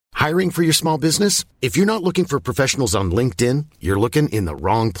Hiring for your small business? If you're not looking for professionals on LinkedIn, you're looking in the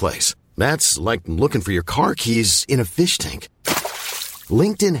wrong place. That's like looking for your car keys in a fish tank.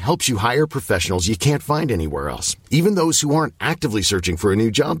 LinkedIn helps you hire professionals you can't find anywhere else, even those who aren't actively searching for a new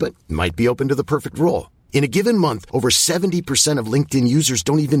job but might be open to the perfect role. In a given month, over 70% of LinkedIn users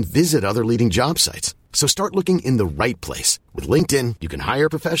don't even visit other leading job sites. So start looking in the right place. With LinkedIn, you can hire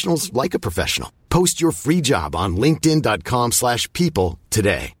professionals like a professional. Post your free job on linkedin.com/people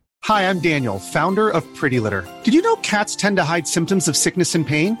today. Hi, I'm Daniel, founder of Pretty Litter. Did you know cats tend to hide symptoms of sickness and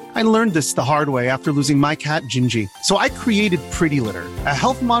pain? I learned this the hard way after losing my cat, Gingy. So I created Pretty Litter, a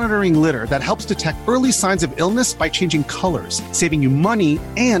health monitoring litter that helps detect early signs of illness by changing colors, saving you money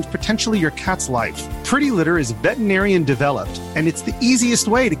and potentially your cat's life. Pretty Litter is veterinarian developed, and it's the easiest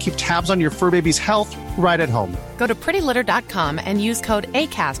way to keep tabs on your fur baby's health right at home. Go to prettylitter.com and use code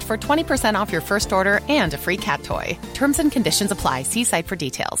ACAST for 20% off your first order and a free cat toy. Terms and conditions apply. See site for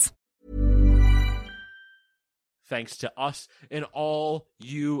details. Thanks to us and all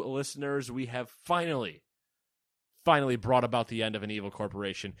you listeners, we have finally brought about the end of an evil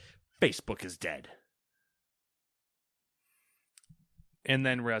corporation. Facebook is dead. And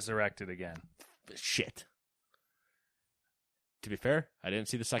then resurrected again. Shit. To be fair, I didn't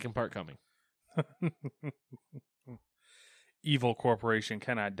see the second part coming. Evil corporation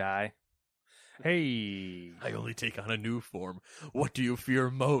cannot die. Hey. I only take on a new form. What do you fear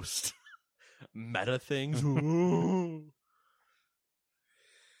most? Meta things?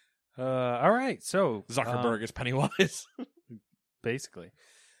 All right, so Zuckerberg is Pennywise. Basically.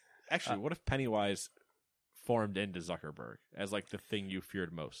 Actually, what if Pennywise formed into Zuckerberg as like the thing you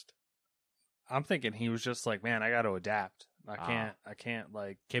feared most? I'm thinking he was just like, man, I got to adapt. I can't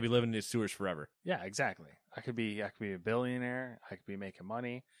be living in these sewers forever. Yeah, exactly. I could be a billionaire. I could be making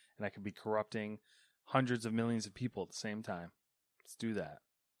money, and I could be corrupting hundreds of millions of people at the same time. Let's do that.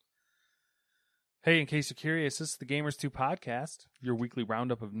 Hey, in case you're curious, this is the Gamers 2 podcast, your weekly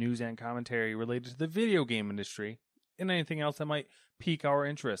roundup of news and commentary related to the video game industry and anything else that might pique our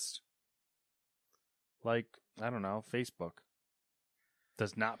interest. Like, I don't know, Facebook.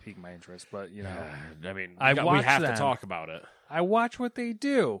 Does not pique my interest, but, you know. I mean, we have to talk about it. I watch what they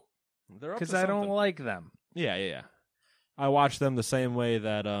do Because I don't like them. Yeah. I watch them the same way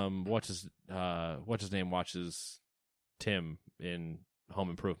that what's his name watches Tim in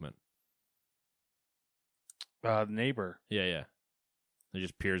Home Improvement. Neighbor. Yeah. He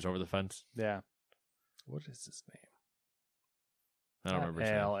just peers over the fence. Yeah. What is his name? I don't remember his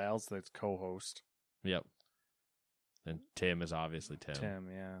name. Al's the co-host. Yep. And Tim is obviously Tim. Tim,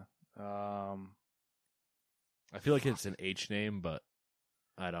 yeah. I feel like it's an H name, but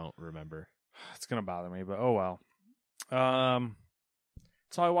I don't remember. It's gonna bother me, but oh well.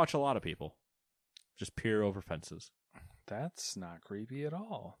 So I watch a lot of people just peer over fences. That's not creepy at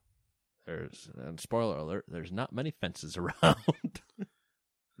all. And spoiler alert, there's not many fences around.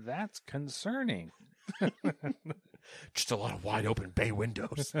 That's concerning. Just a lot of wide open bay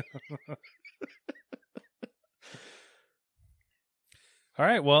windows. All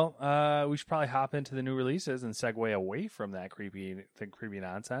right, well, we should probably hop into the new releases and segue away from that creepy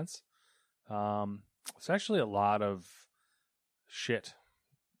nonsense. It's actually a lot of shit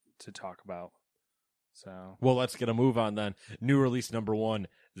to talk about. So, well, let's get a move on then. New release number 1,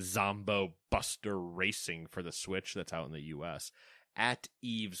 Zombo Buster Racing for the Switch. That's out in the US. At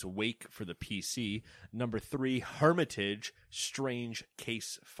Eve's Wake for the PC. Number 3, Hermitage Strange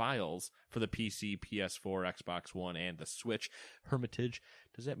Case Files for the PC, PS4, Xbox One, and the Switch. Hermitage,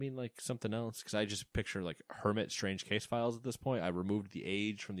 does that mean like something else? Because I just picture like Hermit Strange Case Files at this point. I removed the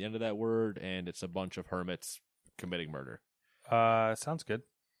age from the end of that word, and it's a bunch of hermits committing murder. Sounds good.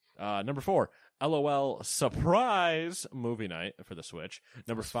 Number 4, LOL Surprise Movie Night for the Switch.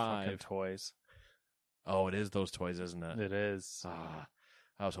 Number 5, toys. Oh, it is those toys, isn't it? It is.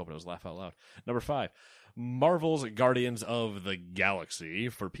 I was hoping it was Laugh Out Loud. Number 5, Marvel's Guardians of the Galaxy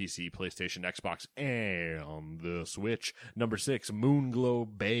for PC, PlayStation, Xbox, and the Switch. Number 6,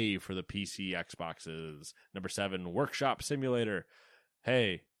 Moonglow Bay for the PC, Xboxes. Number 7, Workshop Simulator.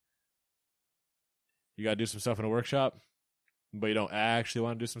 Hey, you got to do some stuff in a workshop, but you don't actually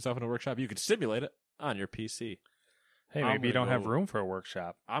want to do some stuff in a workshop? You can simulate it on your PC. Hey, maybe you don't have room for a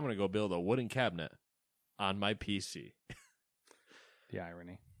workshop. I'm going to go build a wooden cabinet on my PC. The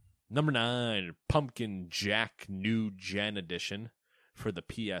irony. Number 9, Pumpkin Jack New Gen Edition for the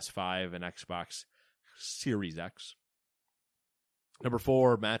PS5 and Xbox Series X. Number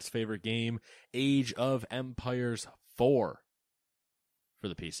 4, Matt's favorite game, Age of Empires 4 for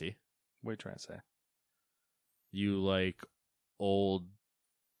the PC. What are you trying to say? You like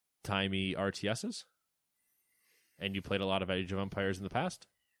old-timey RTSs? And you played a lot of Age of Empires in the past?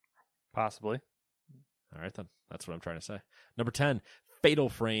 Possibly. All right, then. That's what I'm trying to say. Number 10, Fatal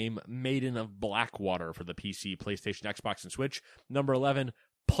Frame, Maiden of Blackwater for the PC, PlayStation, Xbox, and Switch. Number 11,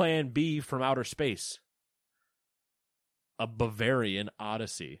 Plan B from Outer Space, a Bavarian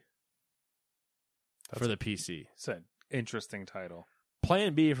Odyssey for the PC. It's an interesting title.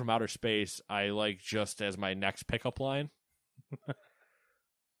 Plan B from Outer Space, I like just as my next pickup line.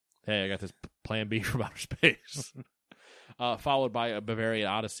 Hey, I got this Plan B from Outer Space. Followed by a Bavarian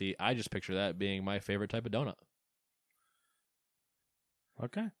Odyssey. I just picture that being my favorite type of donut.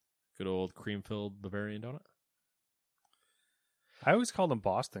 Okay. Good old cream-filled Bavarian donut. I always called them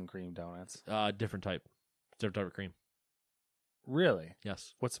Boston cream donuts. Different type. Different type of cream. Really?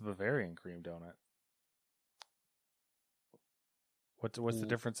 Yes. What's a Bavarian cream donut? What's the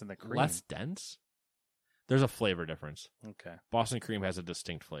difference in the cream? Less dense? There's a flavor difference. Okay. Boston cream has a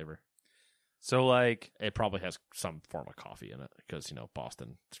distinct flavor. So, like... It probably has some form of coffee in it because,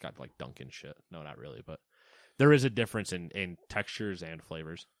 Boston, it's got, like, Dunkin' shit. No, not really, but there is a difference in textures and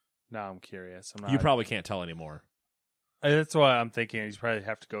flavors. Now I'm curious. You probably can't tell anymore. That's why I'm thinking you probably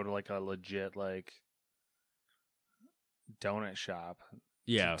have to go to, like, a legit, like, donut shop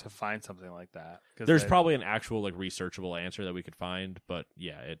Yeah. to find something like that. There's probably an actual, like, researchable answer that we could find, but,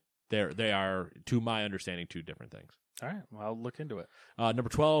 yeah, they are, to my understanding, two different things. All right, well, I'll look into it. Number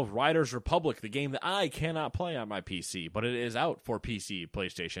 12, Riders Republic, the game that I cannot play on my PC, but it is out for PC,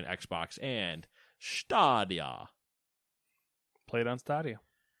 PlayStation, Xbox, and Stadia. Played on Stadia.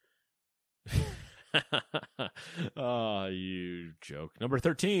 Oh, you joke. Number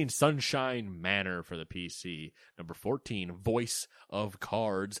 13, Sunshine Manor for the PC. Number 14, Voice of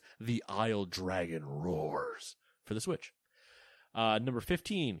Cards, The Isle Dragon Roars for the Switch. Number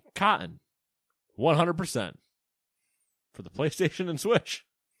 15, Cotton, 100% for the PlayStation and Switch.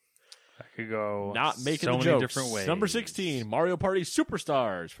 I could go Not making so the many jokes. different ways. Number 16, Mario Party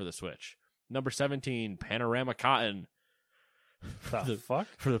Superstars for the Switch. Number 17, Panorama Cotton The fuck?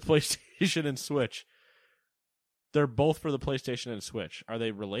 for the PlayStation and Switch. They're both for the PlayStation and Switch. Are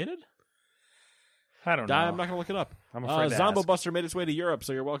they related? I don't know. I'm not going to look it up. I'm afraid to Zombo ask. Buster made its way to Europe,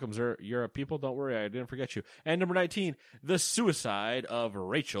 so you're welcome. Europe people, don't worry, I didn't forget you. And number 19, The Suicide of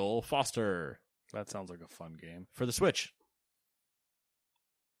Rachel Foster That sounds like a fun game. for the Switch.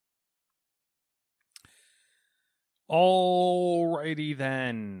 Alrighty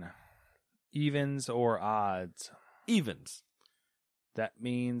then. Evens or odds? Evens. That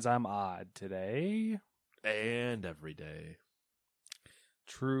means I'm odd today. And every day.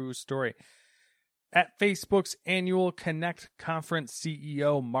 True story. At Facebook's annual Connect conference,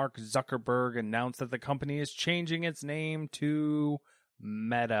 CEO Mark Zuckerberg announced that the company is changing its name to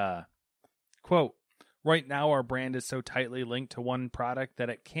Meta. Quote, right now our brand is so tightly linked to one product that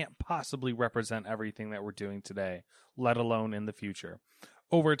it can't possibly represent everything that we're doing today, let alone in the future.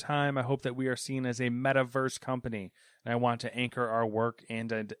 Over time, I hope that we are seen as a metaverse company, and I want to anchor our work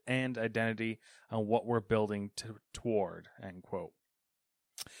and identity on what we're building toward, end quote.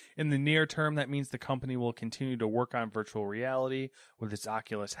 In the near term, that means the company will continue to work on virtual reality with its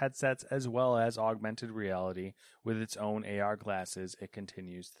Oculus headsets as well as augmented reality with its own AR glasses it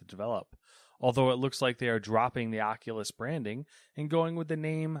continues to develop. Although it looks like they are dropping the Oculus branding and going with the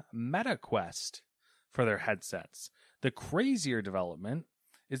name MetaQuest for their headsets. The crazier development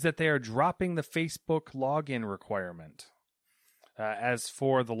is that they are dropping the Facebook login requirement. As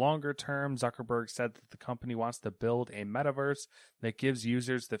for the longer term, Zuckerberg said that the company wants to build a metaverse that gives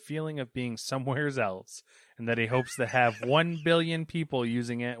users the feeling of being somewhere else, and that he hopes to have 1 billion people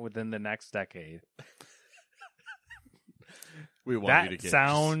using it within the next decade. We want That you to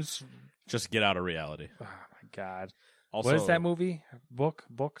sounds... just get out of reality. Oh, my God. Also, What is that movie?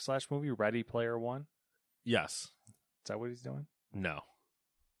 Book/movie? Ready Player One? Yes. Is that what he's doing? No.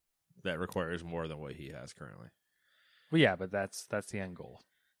 That requires more than what he has currently. Well, yeah, but that's the end goal.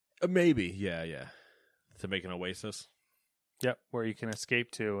 Maybe, yeah. To make an oasis. Yep, where you can escape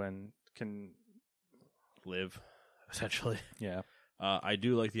to and can... Live, essentially. Yeah. I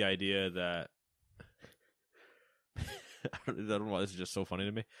do like the idea that... I don't know why this is just so funny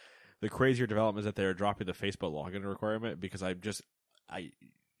to me. The crazier development is that they're dropping the Facebook login requirement because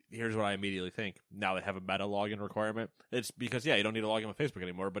here's what I immediately think. Now they have a Meta login requirement. It's because, you don't need to log in with Facebook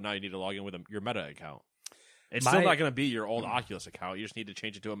anymore, but now you need to log in with your Meta account. It's still not going to be your old Oculus account. You just need to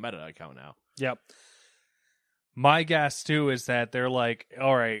change it to a Meta account now. Yep. My guess, too, is that they're like,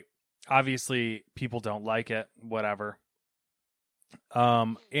 all right, obviously people don't like it, whatever.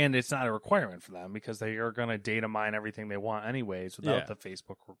 And it's not a requirement for them because they are going to data mine everything they want anyways without the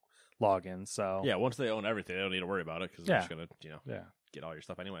Facebook login. So yeah, once they own everything, they don't need to worry about it because they're just going to, get all your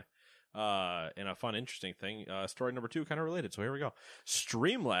stuff anyway. And a fun, interesting thing. Story number 2, kind of related. So here we go.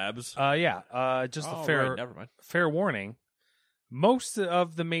 Streamlabs. Just a right, never mind. fair warning. Most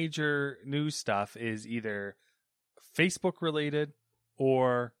of the major news stuff is either Facebook related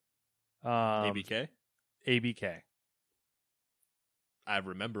or ABK. ABK. I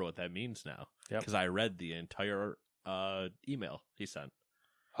remember what that means now because I read the entire email he sent.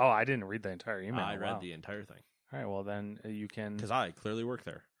 Oh, I didn't read the entire email. I read the entire thing. All right, well then you can. Because I clearly work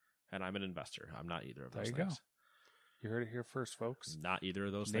there, and I'm an investor. I'm not either of those things. There you go. You heard it here first, folks. Not either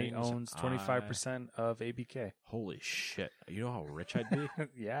of those Nate things. owns 25% of ABK. Holy shit! You know how rich I'd be?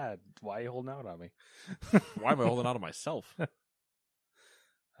 Yeah. Why are you holding out on me? Why am I holding out on myself?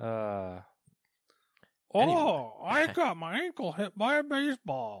 Oh, I got my ankle hit by a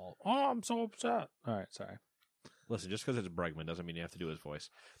baseball. Oh, I'm so upset. All right, sorry. Listen, just because it's Bregman doesn't mean you have to do his voice.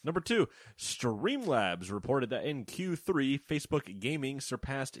 Number 2, Streamlabs reported that in Q3, Facebook Gaming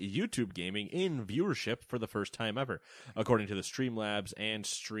surpassed YouTube Gaming in viewership for the first time ever. According to the Streamlabs and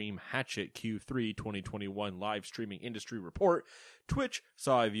Stream Hatchet Q3 2021 live streaming industry report, Twitch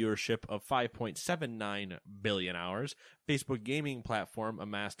saw a viewership of 5.79 billion hours. Facebook Gaming platform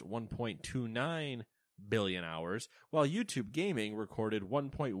amassed 1.29 billion hours, while YouTube Gaming recorded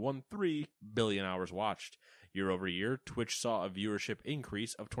 1.13 billion hours watched. Year over year, Twitch saw a viewership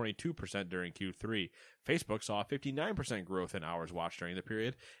increase of 22% during Q3. Facebook saw a 59% growth in hours watched during the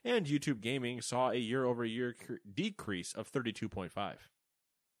period, and YouTube Gaming saw a year-over-year decrease of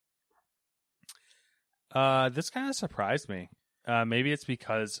 32.5%. This kind of surprised me. Maybe it's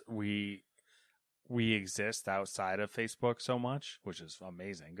because we exist outside of Facebook so much, which is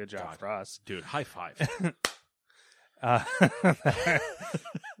amazing. Good job for us. Dude, high five.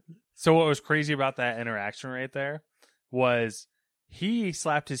 So what was crazy about that interaction right there was he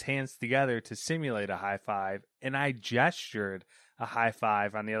slapped his hands together to simulate a high five, and I gestured a high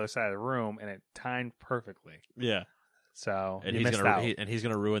five on the other side of the room, and it timed perfectly. Yeah. So and you he's missed gonna out. he's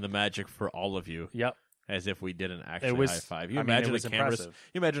gonna ruin the magic for all of Yep. As if we didn't actually high five. You imagine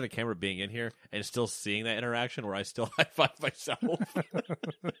a camera being in here and still seeing that interaction where I still high five myself.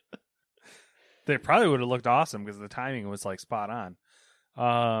 They probably would have looked awesome because the timing was like spot on.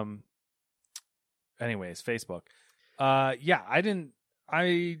 Anyways, Facebook. I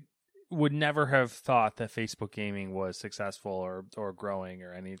would never have thought that Facebook Gaming was successful or growing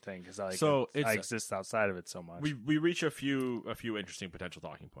or anything because I exist outside of it so much. We reach a few interesting potential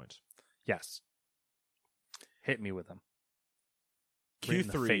talking points. Yes. Hit me with them.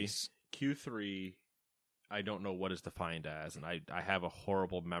 Q3, I don't know what is defined as, and I have a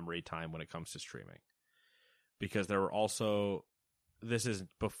horrible memory time when it comes to streaming. Because there were also, this is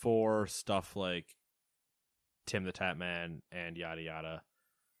before stuff like Tim the Tatman and yada yada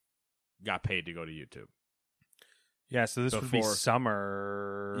got paid to go to YouTube. Yeah, so this would be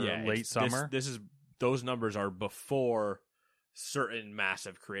summer, late summer. Those numbers are before certain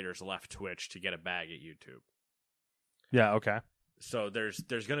massive creators left Twitch to get a bag at YouTube. Yeah, okay. So there's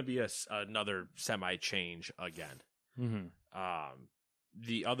going to be another semi-change again. Mm-hmm.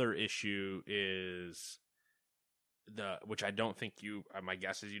 The other issue is which I don't think my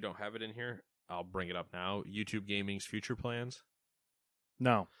guess is you don't have it in here. I'll bring it up now. YouTube Gaming's future plans.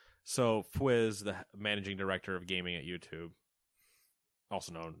 No. So Fwiz, the managing director of gaming at YouTube,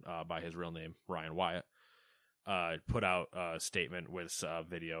 also known by his real name, Ryan Wyatt, put out a statement with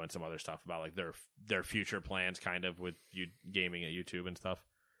video and some other stuff about like their future plans, kind of with gaming at YouTube and stuff.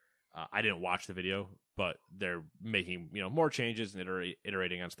 I didn't watch the video, but they're making more changes and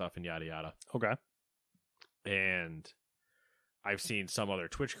iterating on stuff and yada yada. Okay. And I've seen some other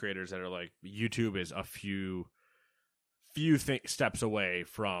Twitch creators that are like, YouTube is a few steps away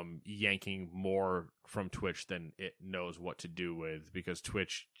from yanking more from Twitch than it knows what to do with, because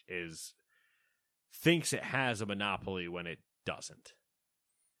Twitch thinks it has a monopoly when it doesn't.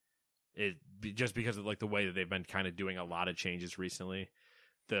 Just because of like the way that they've been kind of doing a lot of changes recently.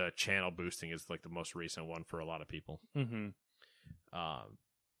 The channel boosting is like the most recent one for a lot of people. Mm-hmm.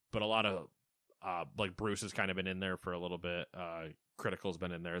 But a lot of like Bruce has kind of been in there for a little bit. Critical's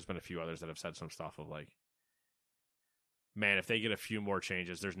been in there. There's been a few others that have said some stuff of like, man, if they get a few more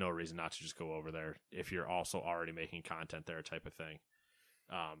changes, there's no reason not to just go over there if you're also already making content there, type of thing.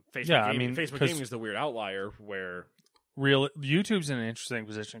 Facebook Gaming is the weird outlier where YouTube's in an interesting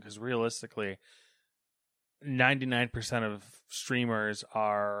position because realistically, 99% of streamers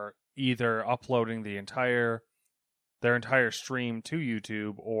are either uploading their entire stream to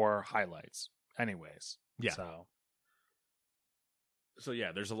YouTube or highlights. Anyways, yeah. So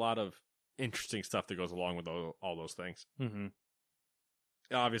yeah, there's a lot of interesting stuff that goes along with all those things. Mm-hmm.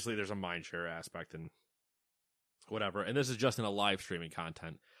 Obviously, there's a mindshare aspect and whatever. And this is just in a live streaming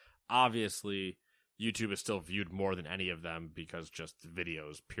content. obviously YouTube is still viewed more than any of them because just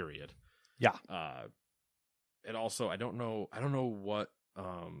videos, period. Yeah. And also, I don't know what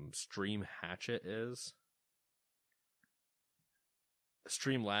Stream Hatchet is.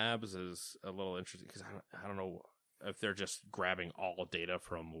 Streamlabs is a little interesting because I don't know if they're just grabbing all data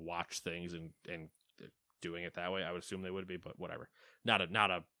from watch things and doing it that way. I would assume they would be, but whatever. Not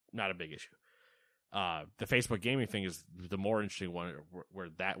a big issue. The Facebook gaming thing is the more interesting one, where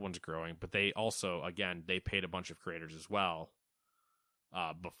that one's growing. But they also, again, they paid a bunch of creators as well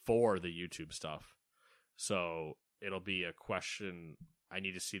before the YouTube stuff. So it'll be a question. I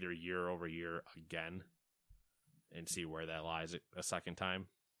need to see their year over year again and see where that lies a second time.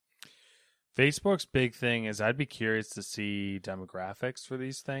 Facebook's big thing is I'd be curious to see demographics for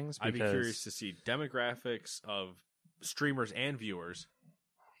these things. I'd be curious to see demographics of streamers and viewers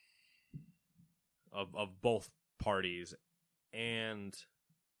of both parties and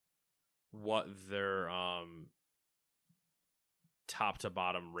what their top to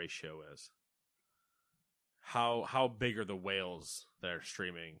bottom ratio is. How big are the whales that are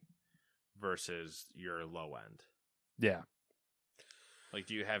streaming versus your low end? Yeah. Like,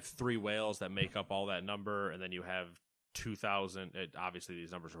 do you have 3 whales that make up all that number, and then you have 2,000? Obviously,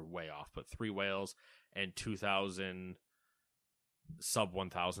 these numbers are way off, but 3 whales and 2,000 sub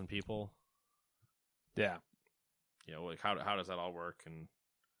 1,000 people. Yeah. You know, like how does that all work? And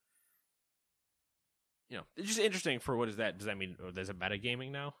you know, it's just interesting for what is that? Does that mean there's a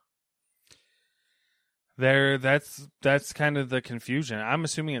metagaming now? That's kind of the confusion. I'm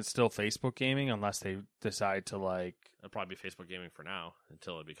assuming it's still Facebook gaming unless they decide to like. It'll probably be Facebook gaming for now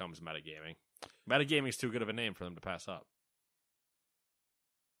until it becomes metagaming. Metagaming is too good of a name for them to pass up.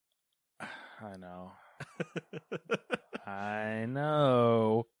 I know. I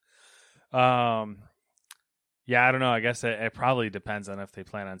know. Yeah, I don't know. I guess it probably depends on if they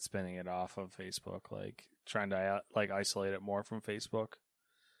plan on spinning it off of Facebook, like trying to like isolate it more from Facebook.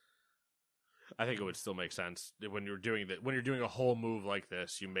 I think it would still make sense when you're doing that. When you're doing a whole move like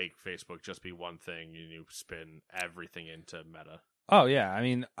this, you make Facebook just be one thing, and you spin everything into Meta. Oh yeah, I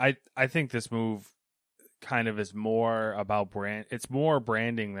mean, I think this move kind of is more about brand. It's more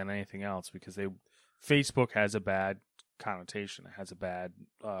branding than anything else because Facebook has a bad connotation. It has a bad,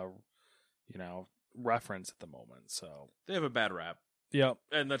 reference at the moment. So they have a bad rap. Yep.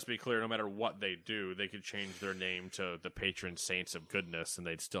 And let's be clear, no matter what they do, they could change their name to the Patron Saints of Goodness and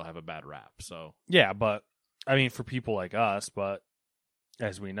they'd still have a bad rap. So yeah, but I mean, for people like us, but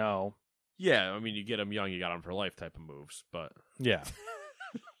as we know. Yeah, I mean, you get them young, you got them for life type of moves, but. Yeah.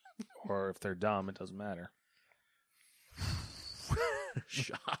 Or if they're dumb, it doesn't matter.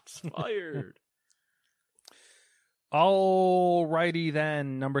 Shots fired. Alrighty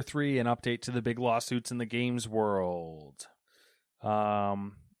then, number 3, an update to the big lawsuits in the games world.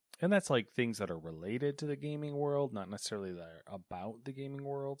 And that's like things that are related to the gaming world, not necessarily that are about the gaming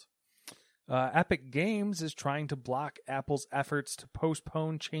world. Epic Games is trying to block Apple's efforts to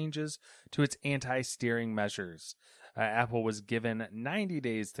postpone changes to its anti-steering measures. Apple was given 90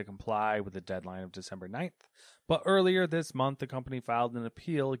 days to comply with a deadline of December 9th, but earlier this month the company filed an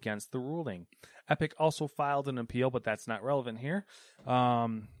appeal against the ruling. Epic also filed an appeal, but that's not relevant here.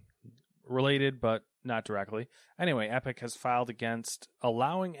 Related, but not directly. Anyway, Epic has filed against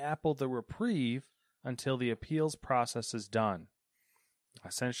allowing Apple the reprieve until the appeals process is done.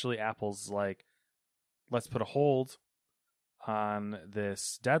 Essentially, Apple's like, let's put a hold on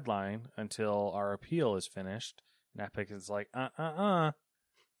this deadline until our appeal is finished. And Epic is like,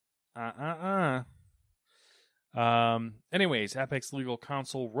 Anyways, Epic's legal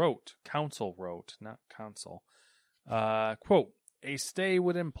counsel wrote, not console, quote, a stay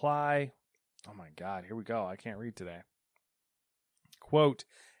would imply, oh my God, here we go. I can't read today. Quote,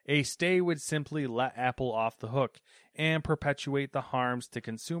 a stay would simply let Apple off the hook and perpetuate the harms to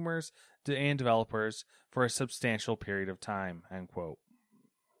consumers and developers for a substantial period of time, end quote.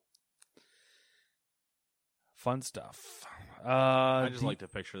 Fun stuff. I just like to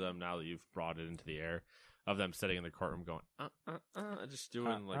picture them now that you've brought it into the air of them sitting in the courtroom going, just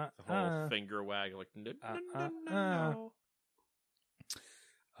doing like the whole finger wag, like, no.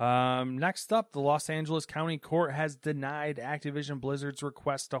 Next up, the Los Angeles County Court has denied Activision Blizzard's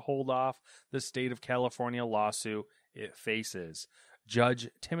request to hold off the state of California lawsuit it faces. Judge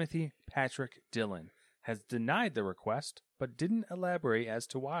Timothy Patrick Dillon has denied the request, but didn't elaborate as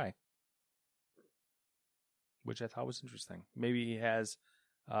to why. Which I thought was interesting. Maybe he has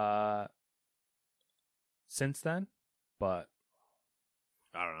since then, but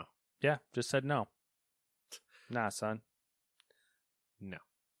I don't know. Yeah, just said no. Nah, son. No.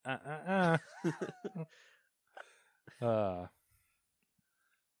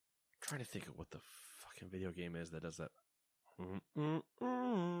 trying to think of what the fucking video game is that does that. I don't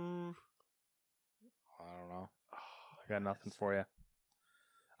know. I got nothing for you.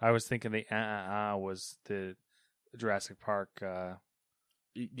 I was thinking the was the Jurassic Park.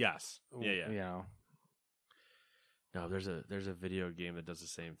 Yes. Yeah. You know. No, there's a video game that does the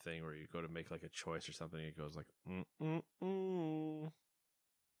same thing where you go to make like a choice or something. And it goes like.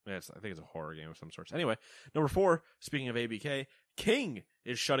 I think it's a horror game of some sort. Anyway, number 4, speaking of ABK, King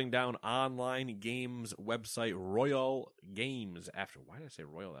is shutting down online games website Royal Games after, why did I say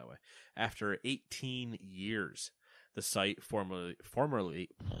Royal that way? After 18 years. The site formerly,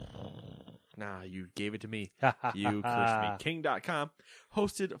 nah, you gave it to me. You cursed me. King.com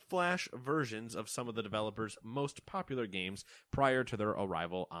hosted Flash versions of some of the developers' most popular games prior to their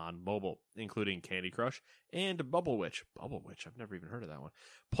arrival on mobile, including Candy Crush and Bubble Witch. Bubble Witch, I've never even heard of that one.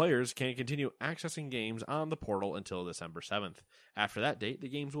 Players can continue accessing games on the portal until December 7th. After that date, the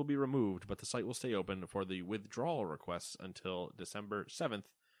games will be removed, but the site will stay open for the withdrawal requests until December 7th,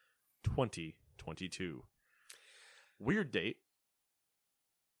 2022. Weird date.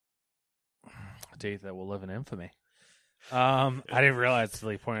 A date that will live in infamy. I didn't realize until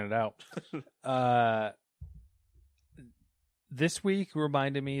he pointed it out. This week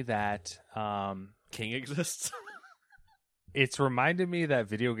reminded me that King exists. It's reminded me that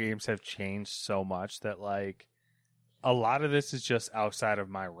video games have changed so much that like a lot of this is just outside of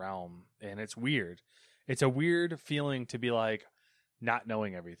my realm, and it's weird. It's a weird feeling to be like not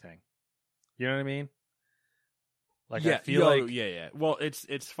knowing everything. You know what I mean? Like I feel like yeah. Well,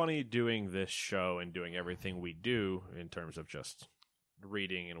 it's funny doing this show and doing everything we do in terms of just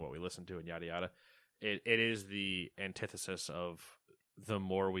reading and what we listen to and yada yada. It is the antithesis of the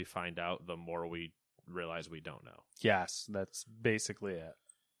more we find out, the more we realize we don't know. Yes, that's basically it.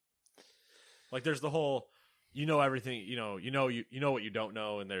 Like there's the whole everything, you know what you don't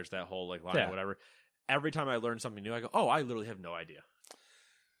know, and there's that whole like line or whatever. Every time I learn something new, I go, "Oh, I literally have no idea."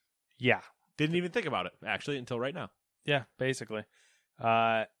 Yeah. Didn't even think about it actually until right now. Yeah, basically.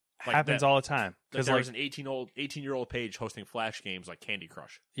 Happens all the time. Because there was an 18-year-old page hosting Flash games like Candy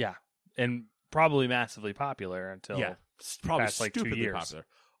Crush. Yeah, and probably massively popular until probably past, like, 2 stupidly years. Popular.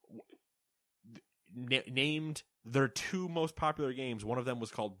 Named their 2 most popular games. One of them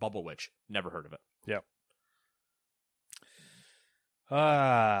was called Bubble Witch. Never heard of it. Yep.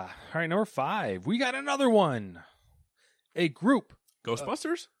 All right, number 5. We got another one. A group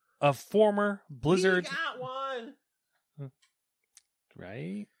Ghostbusters of former Blizzard. We got one.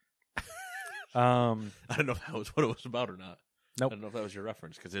 Right? I don't know if that was what it was about or not. Nope. I don't know if that was your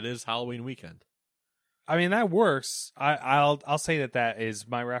reference because it is Halloween weekend. I mean, that works. I'll say that is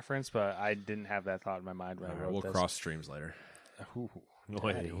my reference, but I didn't have that thought in my mind when I wrote we'll this. cross streams later.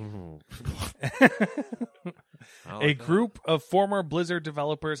 A group of former Blizzard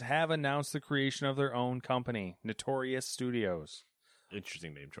developers have announced the creation of their own company, Notorious Studios.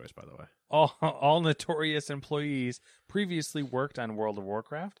 Interesting name choice, by the way. All Notorious employees previously worked on World of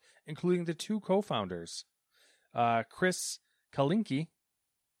Warcraft, including the 2 co-founders, Chris Kaliki.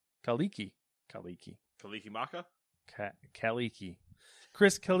 Maka? Kaliki.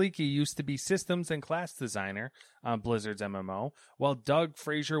 Chris Kaliki used to be systems and class designer on Blizzard's MMO, while Doug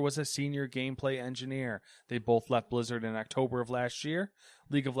Frazier was a senior gameplay engineer. They both left Blizzard in October of last year.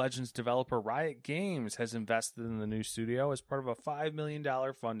 League of Legends developer Riot Games has invested in the new studio as part of a $5 million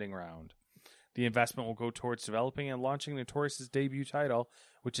funding round. The investment will go towards developing and launching Notorious's debut title,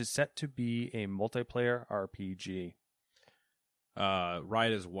 which is set to be a multiplayer RPG.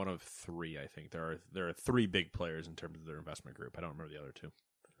 Riot is one of 3, I think. There are 3 big players in terms of their investment group. I don't remember the other 2.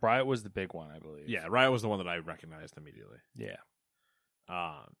 Riot was the big one, I believe. Yeah, Riot was the one that I recognized immediately. Yeah.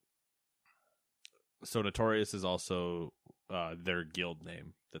 So Notorious is also their guild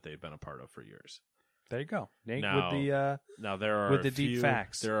name that they've been a part of for years. There you go. Nate, now there are with the deep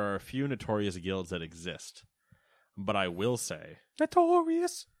facts. There are a few Notorious guilds that exist, but I will say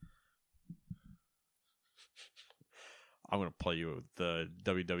Notorious. I'm going to play you the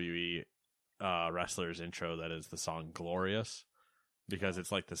WWE wrestler's intro that is the song Glorious, because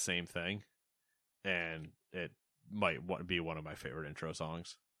it's like the same thing, and it might be one of my favorite intro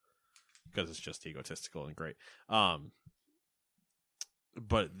songs because it's just egotistical and great.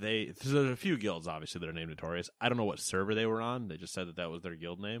 But there's a few guilds, obviously, that are named Notorious. I don't know what server they were on. They just said that was their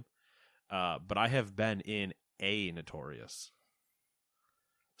guild name. But I have been in a Notorious.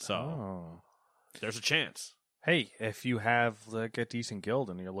 So there's a chance. Hey, if you have like a decent guild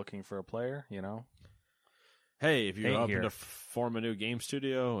and you're looking for a player, Hey, if you're hoping to form a new game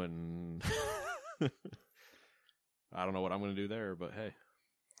studio and I don't know what I'm going to do there, but hey.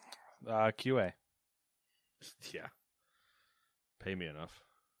 QA. Yeah. Pay me enough.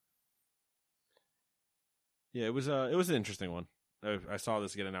 Yeah, it was an interesting one. I saw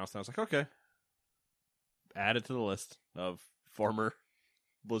this get announced, and I was like, okay. Add it to the list of former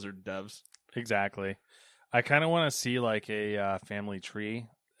Blizzard devs. Exactly. I kind of want to see like a family tree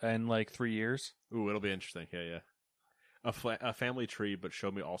in like 3 years. Ooh, it'll be interesting. Yeah. A family tree, but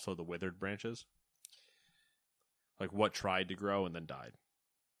show me also the withered branches. Like what tried to grow and then died.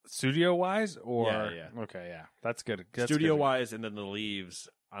 Studio-wise? Or... Yeah. Okay, yeah. That's good. Studio-wise, and then the leaves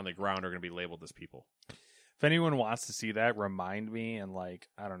on the ground are going to be labeled as people. If anyone wants to see that, remind me in like,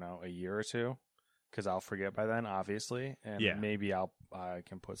 I don't know, a year or two. Because I'll forget by then, obviously. And maybe I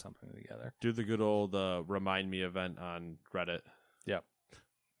can put something together. Do the good old remind me event on Reddit. Yep.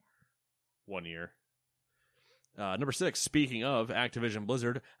 1 year. Number 6, speaking of, Activision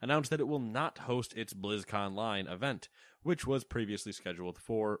Blizzard announced that it will not host its BlizzConline event, which was previously scheduled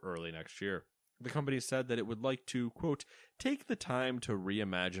for early next year. The company said that it would like to, quote, take the time to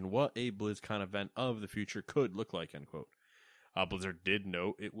reimagine what a BlizzCon event of the future could look like, end quote. Blizzard did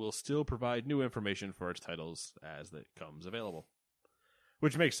note it will still provide new information for its titles as it comes available.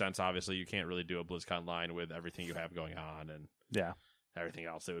 Which makes sense, obviously. You can't really do a BlizzConline with everything you have going on and everything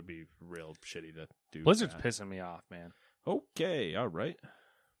else. It would be real shitty to do. Blizzard's pissing me off, man. Okay, all right.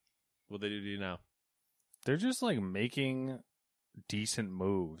 What they do to you now? They're just like making decent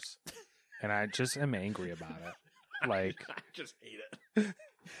moves. And I just am angry about it. Like, I just hate it.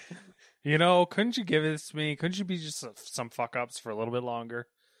 You know, couldn't you give this to me? Couldn't you be just some fuck ups for a little bit longer?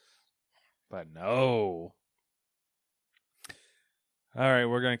 But no. All right,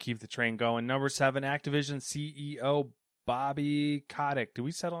 we're going to keep the train going. Number 7, Activision CEO Bobby Kotick. Did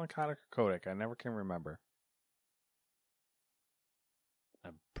we settle on Kotick or Kotick? I never can remember.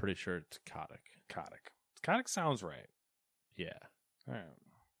 I'm pretty sure it's Kotick. Kotick sounds right. Yeah. All right.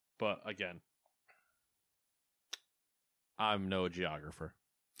 But again, I'm no geographer.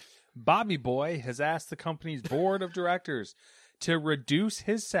 Bobby Boy has asked the company's board of directors to reduce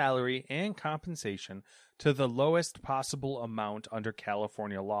his salary and compensation to the lowest possible amount under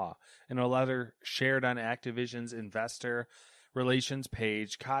California law. In a letter shared on Activision's investor relations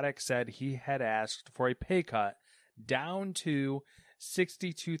page, Kotick said he had asked for a pay cut down to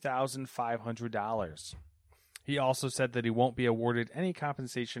 $62,500. He also said that he won't be awarded any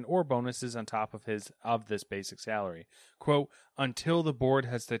compensation or bonuses on top of this basic salary. Quote, until the board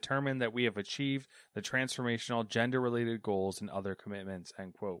has determined that we have achieved the transformational gender-related goals and other commitments,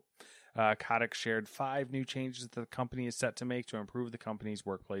 end quote. Kotick shared 5 new changes that the company is set to make to improve the company's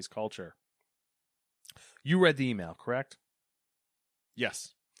workplace culture. You read the email, correct?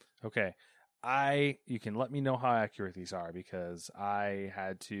 Yes. Okay. You can let me know how accurate these are because I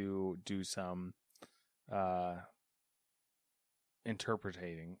had to do some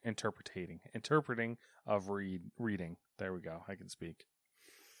interpreting of reading. There we go. I can speak.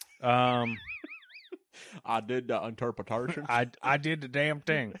 I did the interpretation. I did the damn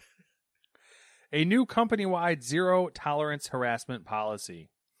thing. A new company-wide zero-tolerance harassment policy.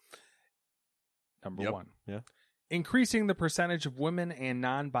 Number 1. Yeah. Increasing the percentage of women and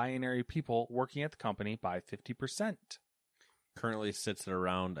non-binary people working at the company by 50%. Currently sits at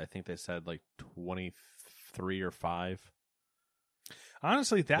around, I think they said like 23 or 5.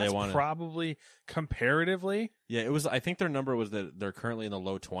 Honestly, that's probably comparatively. Yeah, it was. I think their number was that they're currently in the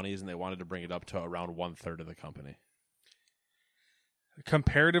low 20s, and they wanted to bring it up to around 1/3 of the company.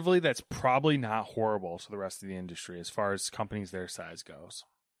 Comparatively, that's probably not horrible to the rest of the industry as far as companies their size goes.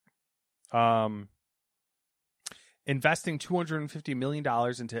 Investing $250 million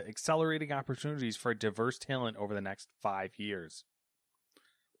into accelerating opportunities for diverse talent over the next 5 years.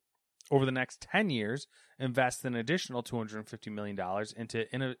 Over the next 10 years, invest an additional $250 million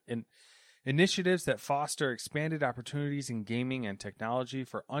into initiatives that foster expanded opportunities in gaming and technology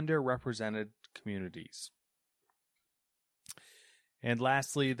for underrepresented communities. And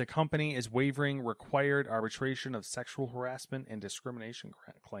lastly, the company is waiving required arbitration of sexual harassment and discrimination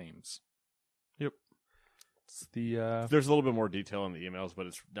claims. Yep. There's a little bit more detail in the emails, but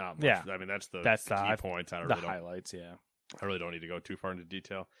it's not much. Yeah. I mean, that's the key points. Highlights, yeah. I really don't need to go too far into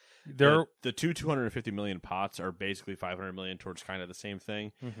detail. The two $250 million pots are basically $500 million towards kind of the same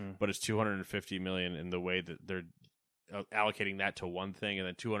thing, but it's $250 million in the way that they're allocating that to one thing, and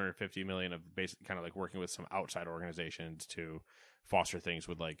then $250 million of basically kind of like working with some outside organizations to foster things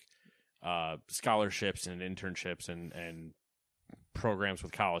with like scholarships and internships and programs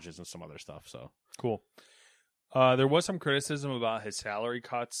with colleges and some other stuff. So cool. There was some criticism about his salary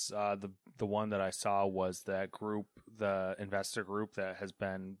cuts. The one that I saw was that group, the investor group that has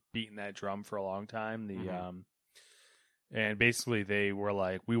been beating that drum for a long time. And basically they were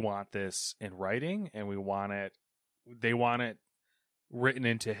like, we want this in writing and we want it. They want it written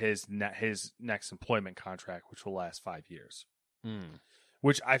into his next employment contract, which will last 5 years. Hmm.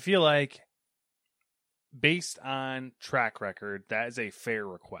 Which I feel like, based on track record, that is a fair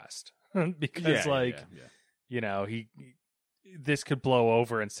request. Because, you know, this could blow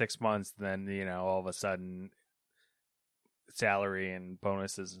over in 6 months, then, you know, all of a sudden salary and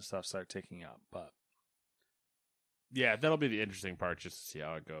bonuses and stuff start ticking up. But yeah, that'll be the interesting part, just to see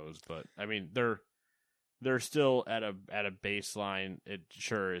how it goes. But I mean, they're still at a baseline. It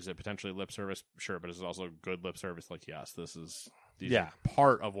sure is it potentially lip service, sure, but it's also good lip service. Like, yes, these are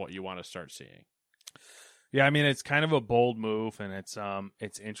part of what you want to start seeing. Yeah, I mean, it's kind of a bold move, and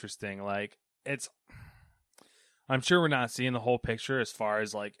it's interesting. Like, I'm sure we're not seeing the whole picture as far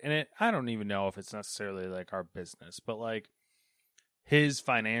as like, and I don't even know if it's necessarily like our business, but like his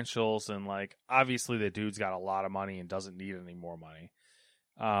financials, and like obviously the dude's got a lot of money and doesn't need any more money.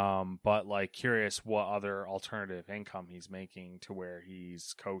 But like curious what other alternative income he's making to where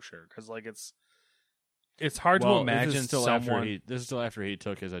he's kosher, because like it's hard to imagine this is still after he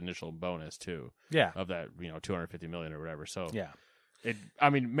took his initial bonus too. Yeah, of that, you know, $250 million or whatever. So yeah,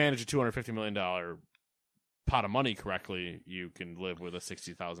 manage a $250 million pot of money correctly, you can live with a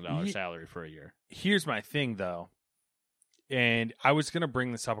 $60,000 salary for a year. Here's my thing though, and I was gonna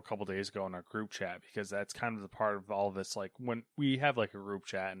bring this up a couple days ago in our group chat, because that's kind of the part of all this. Like when we have like a group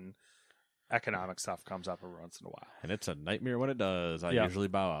chat and economic stuff comes up every once in a while, and it's a nightmare when it does. I usually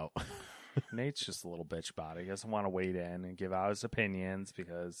bow out. Nate's just a little bitch about it. He doesn't want to wade in and give out his opinions,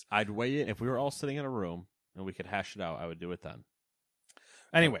 because I'd weigh in if we were all sitting in a room and we could hash it out. I would do it then.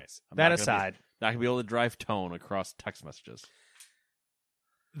 Anyways, that aside, not gonna be able to drive tone across text messages.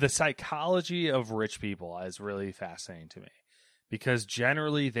 The psychology of rich people is really fascinating to me, because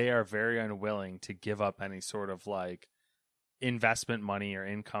generally they are very unwilling to give up any sort of like investment money or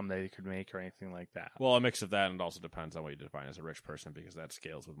income they could make or anything like that. Well, a mix of that, and it also depends on what you define as a rich person, because that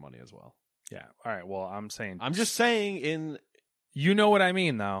scales with money as well. Yeah. All right. Well, I'm just saying you know what I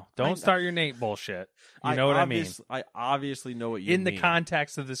mean, though. Don't start your Nate bullshit. You know what I mean. I obviously know what you mean. In the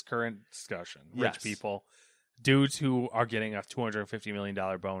context of this current discussion, rich people, dudes who are getting a $250 million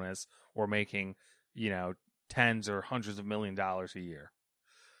bonus or making, you know, tens or hundreds of $millions a year.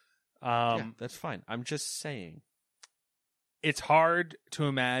 That's fine. I'm just saying. It's hard to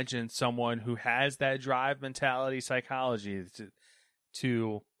imagine someone who has that drive mentality psychology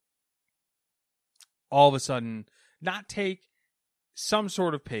to all of a sudden not take some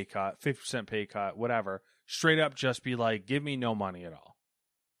sort of pay cut, 50% pay cut, whatever, straight up just be like, give me no money at all.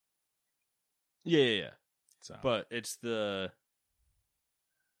 Yeah. So. But it's the...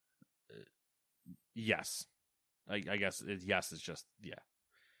 yes. I guess yes is just, yeah.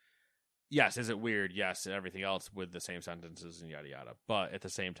 Yes, is it weird? Yes, and everything else with the same sentences and yada yada. But at the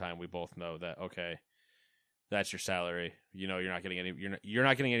same time, we both know that okay, that's your salary. You know, you're not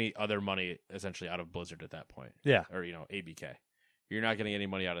getting any other money essentially out of Blizzard at that point. Yeah, or you know, ABK. You're not getting any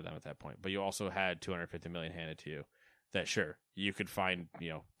money out of them at that point. But you also had $250 million handed to you. That sure you could find,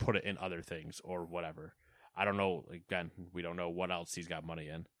 you know, put it in other things or whatever. I don't know. Again, we don't know what else he's got money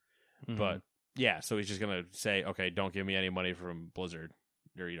in. Mm-hmm. But yeah, so he's just gonna say, okay, don't give me any money from Blizzard.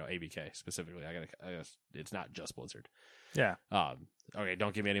 Or, you know, ABK specifically. I guess it's not just Blizzard. Yeah. Okay,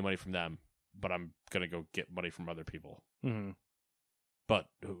 don't give me any money from them, but I'm gonna go get money from other people. Mm-hmm. But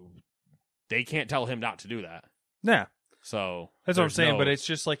they can't tell him not to do that. Yeah. So that's what I'm saying. But it's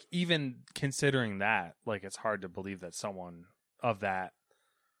just like, even considering that, like, it's hard to believe that someone of that,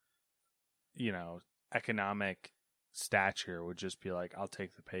 you know, economic stature would just be like, I'll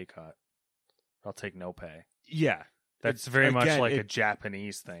take the pay cut. I'll take no pay. Yeah. That's very much like a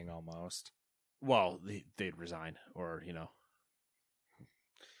Japanese thing almost. Well, they'd resign or, you know.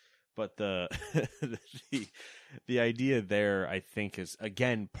 But the idea there, I think, is,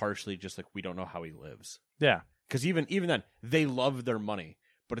 again, partially just like we don't know how he lives. Yeah. Because even then, they love their money.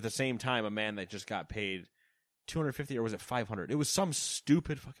 But at the same time, a man that just got paid $250 or was it $500? It was some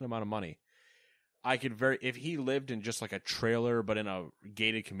stupid fucking amount of money. If he lived in just like a trailer but in a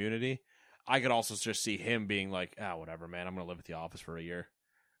gated community, I could also just see him being like, whatever, man, I'm going to live at the office for a year.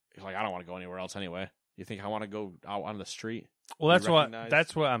 Like, I don't want to go anywhere else anyway. You think I want to go out on the street? Well, that's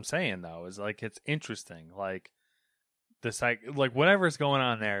what I'm saying, though, is like, it's interesting. Like, like whatever's going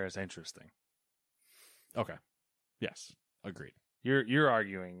on there is interesting. Okay. Yes. Agreed. You're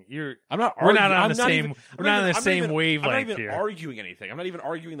arguing. I'm not arguing. We're not on the same wavelength I'm not even here. arguing anything. I'm not even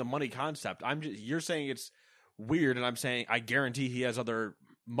arguing the money concept. You're saying it's weird, and I'm saying I guarantee he has other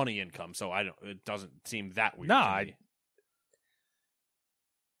money income, so it doesn't seem that weird. No,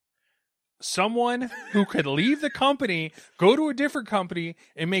 someone who could leave the company, go to a different company,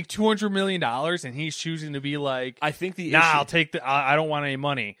 and make $200 million, and he's choosing to be like, I think the I'll take I don't want any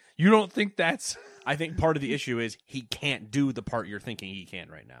money. You don't think that's... I think part of the issue is he can't do the part you're thinking he can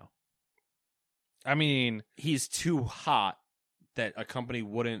right now. I mean... He's too hot that a company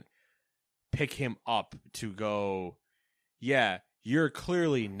wouldn't pick him up to go, yeah, you're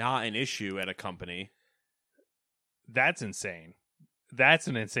clearly not an issue at a company. That's insane. That's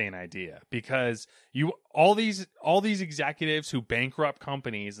an insane idea, because all these executives who bankrupt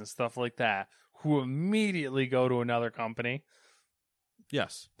companies and stuff like that, who immediately go to another company.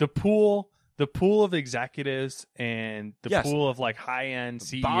 Yes. The pool of executives and the pool of like high-end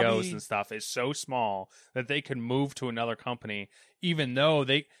CEOs and stuff is so small that they could move to another company, even though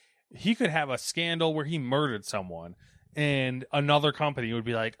he could have a scandal where he murdered someone and another company would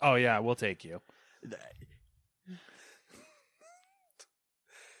be like, oh yeah, we'll take you.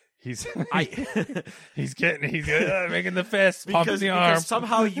 He's making the fist, pumping the arm. Because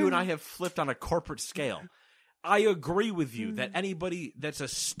somehow you and I have flipped on a corporate scale. I agree with you that anybody that's a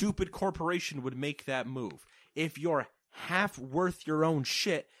stupid corporation would make that move. If you're half worth your own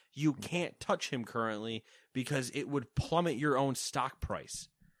shit, you can't touch him currently because it would plummet your own stock price.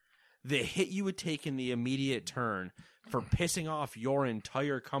 The hit you would take in the immediate turn for pissing off your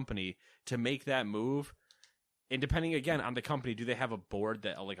entire company to make that move. And depending, again, on the company, do they have a board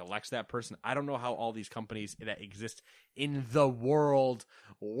that like elects that person? I don't know how all these companies that exist in the world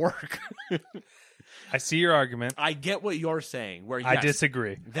work. I see your argument. I get what you're saying. Where yes, I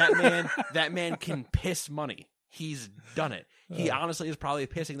disagree. That man can piss money. He's done it. He honestly is probably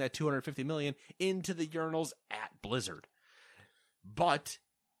pissing that $250 million into the urinals at Blizzard. But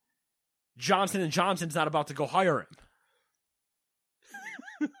Johnson & Johnson's not about to go hire him.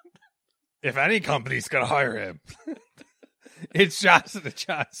 If any company's going to hire him, it's Johnson &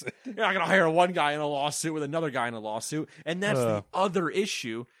 Johnson. You're not going to hire one guy in a lawsuit with another guy in a lawsuit. And that's the other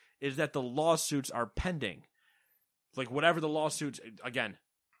issue, is that the lawsuits are pending. Like, whatever the lawsuits, again,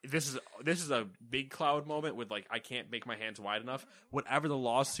 this is a big cloud moment with, like, I can't make my hands wide enough. Whatever the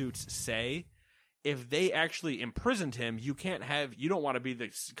lawsuits say, if they actually imprisoned him, you don't want to be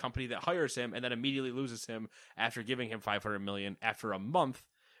the company that hires him and then immediately loses him after giving him $500 million after a month,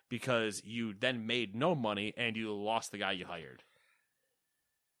 because you then made no money and you lost the guy you hired.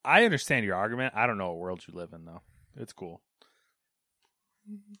 I understand your argument. I don't know what world you live in, though. It's cool.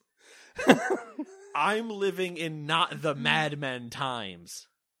 I'm living in not the Mad Men times.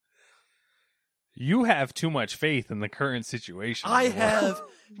 You have too much faith in the current situation. I have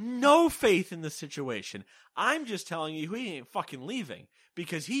no faith in the situation. I'm just telling you he ain't fucking leaving.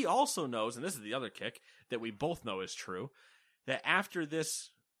 Because he also knows, and this is the other kick that we both know is true, that after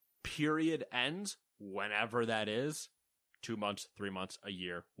this period ends, whenever that is, 2 months, 3 months, a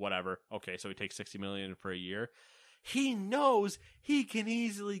year, whatever. Okay, so he takes $60 million for a year. He knows he can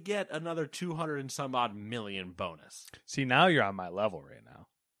easily get another 200 and some odd million bonus. See, now you're on my level right now.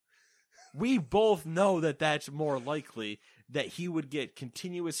 We both know that that's more likely, that he would get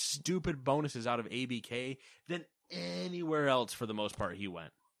continuous stupid bonuses out of ABK than anywhere else for the most part he went.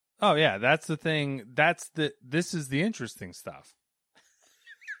 Oh yeah, that's the thing. This is the interesting stuff.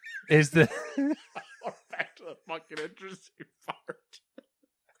 Is the back to the fucking interesting part.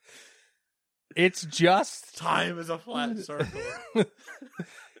 It's just time is a flat circle.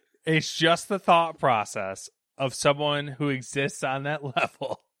 It's just the thought process of someone who exists on that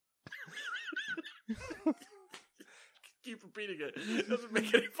level. Keep repeating it. It doesn't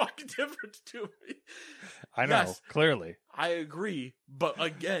make any fucking difference to me. I know, yes, clearly. I agree, but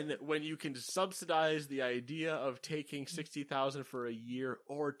again, when you can subsidize the idea of taking $60,000 for a year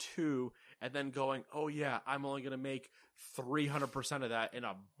or two, and then going, oh yeah, I'm only going to make 300% of that in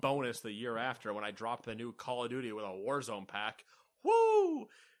a bonus the year after when I drop the new Call of Duty with a Warzone pack. Woo!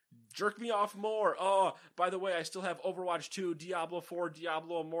 Jerk me off more. Oh, by the way, I still have Overwatch 2, Diablo 4,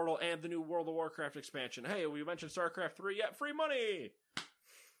 Diablo Immortal, and the new World of Warcraft expansion. Hey, we mentioned StarCraft 3. Yeah, free money!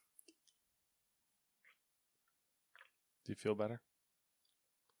 Do you feel better?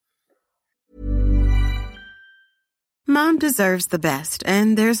 Mom deserves the best,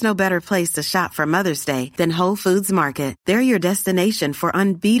 and there's no better place to shop for Mother's Day than Whole Foods Market. They're your destination for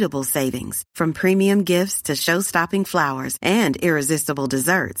unbeatable savings, from premium gifts to show-stopping flowers and irresistible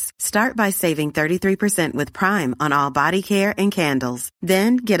desserts. Start by saving 33% with Prime on all body care and candles.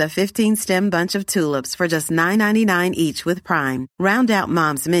 Then get a 15-stem bunch of tulips for just $9.99 each with Prime. Round out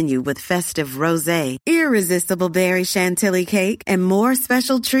Mom's menu with festive rosé, irresistible berry chantilly cake, and more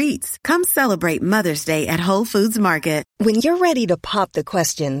special treats. Come celebrate Mother's Day at Whole Foods Market. When you're ready to pop the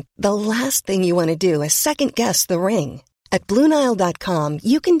question, the last thing you want to do is second-guess the ring. At BlueNile.com,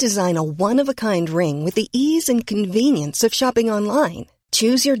 you can design a one-of-a-kind ring with the ease and convenience of shopping online.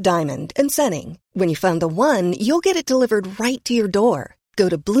 Choose your diamond and setting. When you find the one, you'll get it delivered right to your door. Go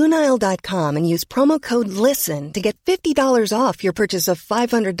to BlueNile.com and use promo code LISTEN to get $50 off your purchase of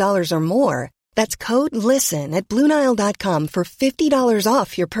 $500 or more. That's code LISTEN at BlueNile.com for $50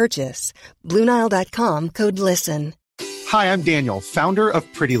 off your purchase. BlueNile.com, code LISTEN. Hi, I'm Daniel, founder of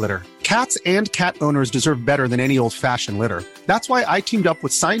Pretty Litter. Cats and cat owners deserve better than any old-fashioned litter. That's why I teamed up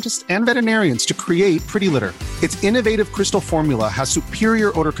with scientists and veterinarians to create Pretty Litter. Its innovative crystal formula has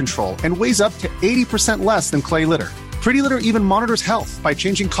superior odor control and weighs up to 80% less than clay litter. Pretty Litter even monitors health by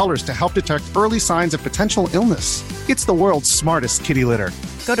changing colors to help detect early signs of potential illness. It's the world's smartest kitty litter.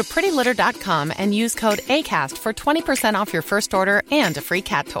 Go to prettylitter.com and use code ACAST for 20% off your first order and a free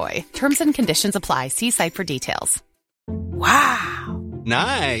cat toy. Terms and conditions apply. See site for details. Wow.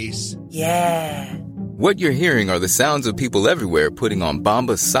 Nice. Yeah. What you're hearing are the sounds of people everywhere putting on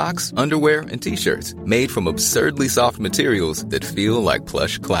Bombas socks, underwear, and T-shirts made from absurdly soft materials that feel like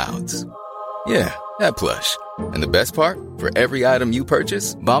plush clouds. Yeah, that plush. And the best part? For every item you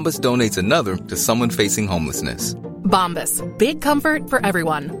purchase, Bombas donates another to someone facing homelessness. Bombas. Big comfort for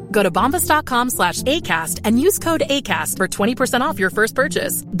everyone. Go to bombas.com/ACAST and use code ACAST for 20% off your first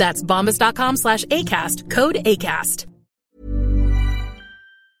purchase. That's bombas.com/ACAST. Code ACAST.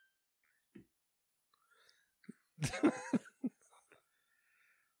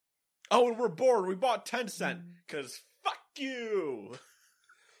 Oh, and we're bored. We bought Tencent because fuck you.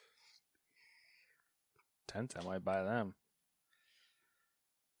 Tencent might buy them.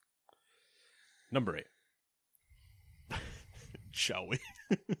 Number 8. Shall we?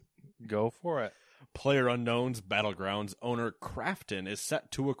 Go for it. PlayerUnknown's Battlegrounds owner Krafton is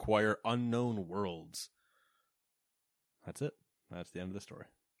set to acquire Unknown Worlds. That's it. That's the end of the story.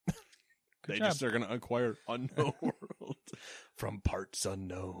 They just are going to acquire Unknown Worlds from parts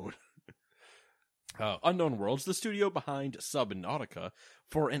unknown. Unknown Worlds, the studio behind Subnautica,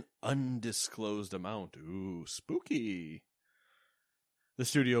 for an undisclosed amount. Ooh, spooky. The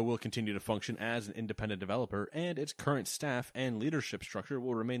studio will continue to function as an independent developer, and its current staff and leadership structure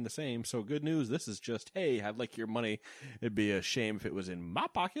will remain the same. So good news, this is just, hey, I'd like your money. It'd be a shame if it was in my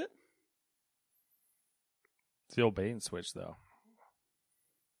pocket. It's the old bait and switch, though.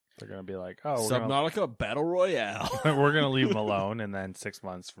 They're going to be like, oh, Subnautica Battle Royale. We're going to leave them alone, and then 6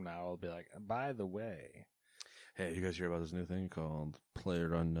 months from now, I'll be like, by the way. Hey, you guys hear about this new thing called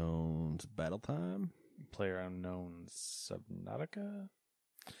PlayerUnknown's Battle Time? PlayerUnknown's Subnautica?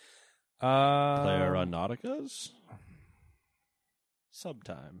 PlayerUnknown's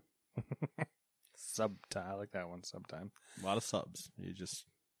Subtime. Subtime. I like that one, Subtime. A lot of subs.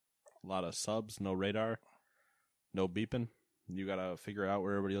 A lot of subs, no radar, no beeping. You gotta figure out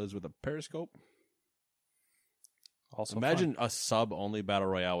where everybody is with a periscope. Also, imagine a sub-only battle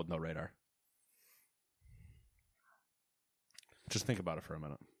royale with no radar. Just think about it for a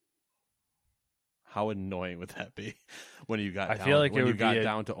minute. How annoying would that be when you got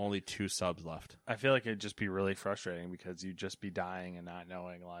down to only 2 subs left? I feel like it'd just be really frustrating because you'd just be dying and not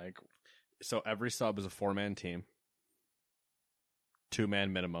knowing, like. So every sub is a 4-man team,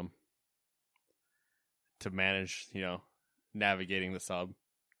 2-man minimum to manage, navigating the sub.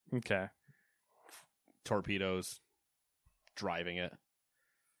 Okay. Torpedoes, driving it.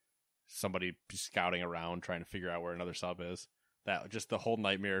 Somebody scouting around trying to figure out where another sub is. That just the whole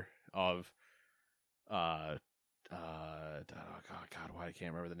nightmare of God, why I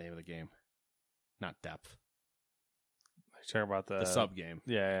can't remember the name of the game. Not Depth. You're talking about the sub game.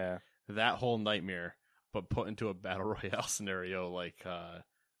 Yeah. That whole nightmare, but put into a battle royale scenario like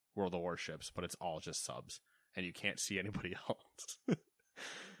World of Warships, but it's all just subs. And you can't see anybody else.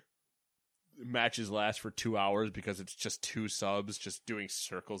 Matches last for 2 hours because it's just 2 subs just doing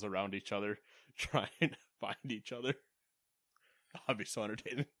circles around each other, trying to find each other. That'd be so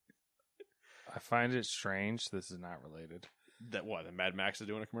entertaining. I find it strange. This is not related. That Mad Max is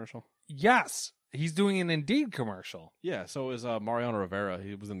doing a commercial? Yes. He's doing an Indeed commercial. Yeah, so is Mariano Rivera.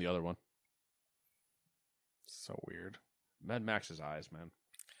 He was in the other one. So weird. Mad Max's eyes, man.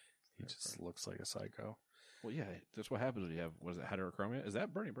 He just looks like a psycho. Well, yeah, that's what happens when you have, was it heterochromia? Is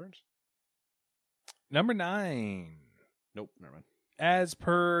that Bernie Burns? Number 9. Nope, never mind. As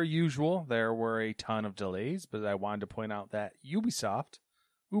per usual, there were a ton of delays, but I wanted to point out that Ubisoft,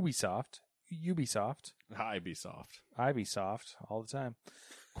 all the time,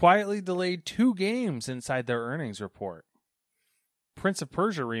 quietly delayed 2 games inside their earnings report. Prince of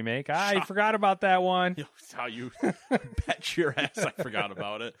Persia remake. I forgot about that one. How you bet your ass I forgot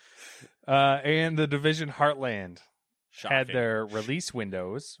about it. And The Division Heartland Shocking. had their release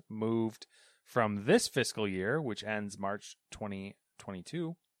windows moved from this fiscal year, which ends March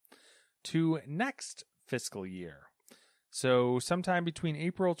 2022, to next fiscal year. So sometime between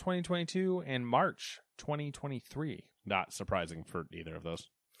April 2022 and March 2023. Not surprising for either of those.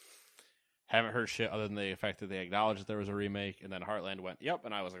 Haven't heard shit other than the fact that they acknowledged that there was a remake, and then Heartland went, yep,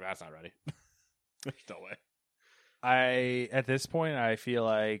 and I was like, that's not ready. There's no way. At this point, I feel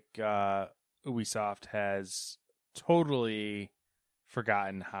like Ubisoft has totally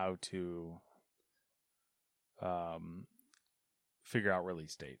forgotten how to figure out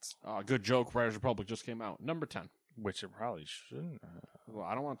release dates. Good joke. Riders Republic just came out. Number 10. Which it probably shouldn't. Well,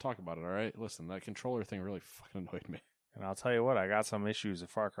 I don't want to talk about it, all right? Listen, that controller thing really fucking annoyed me. And I'll tell you what, I got some issues with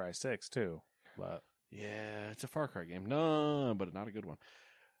Far Cry 6, too. But yeah, it's a Far Cry game. No, but not a good one.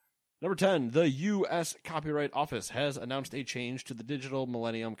 Number 10, the U.S. Copyright Office has announced a change to the Digital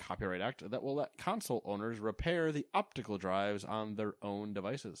Millennium Copyright Act that will let console owners repair the optical drives on their own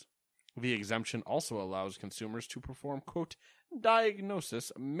devices. The exemption also allows consumers to perform, quote,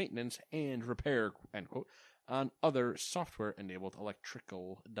 diagnosis, maintenance, and repair, end quote, on other software-enabled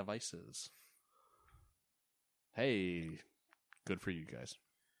electrical devices. Hey, good for you guys.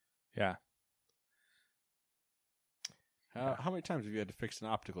 yeah. How many times have you had to fix an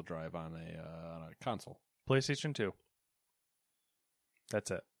optical drive on a console? PlayStation 2.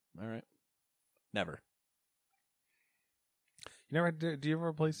 That's it. All right. Never. You never do you ever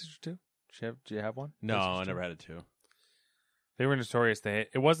have a PlayStation 2? Do you have one? No, PlayStation I 2? never had it too. They were notorious. It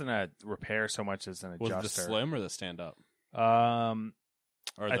wasn't a repair so much as an adjuster. Was it the slim or the stand-up? Or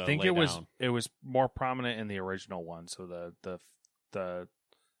I the think lay it down? was more prominent in the original one. So the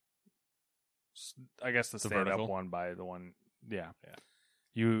I guess the stand-up vertical? one by the one. Yeah.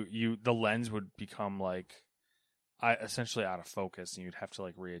 You the lens would become like essentially out of focus, and you'd have to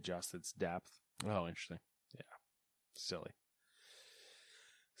like readjust its depth. Oh, interesting. Silly.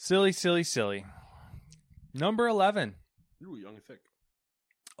 Number 11. Ooh, young and thick.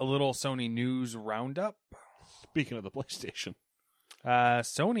 A little Sony news roundup. Speaking of the PlayStation.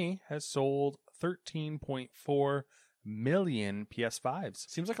 Sony has sold 13.4 million PS5s.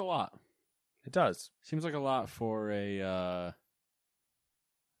 Seems like a lot. It does. Seems like a lot for a...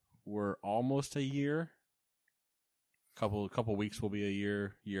 we're almost a year. Couple weeks will be a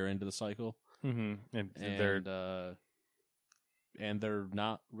year into the cycle. Mm-hmm. And they're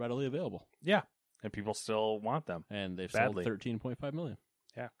not readily available. Yeah. And people still want them. And they've badly. sold 13.5 million.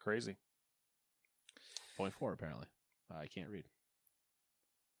 Yeah, crazy. 0.4 apparently. I can't read.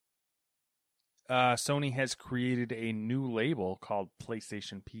 Sony has created a new label called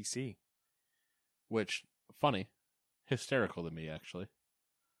PlayStation PC. Which, funny, hysterical to me, actually.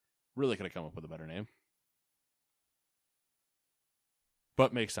 Really could have come up with a better name.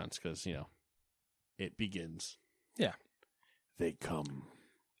 But makes sense, because, it begins. Yeah. They come.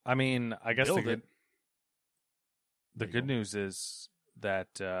 I mean, I guess Build it. the good news is that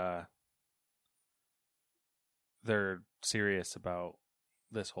they're serious about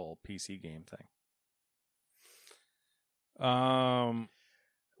this whole PC game thing.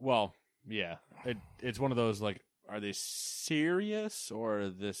 Well, yeah. It's one of those, like, are they serious, or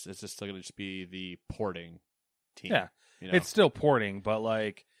is this still going to just be the porting team? Yeah. It's still porting, but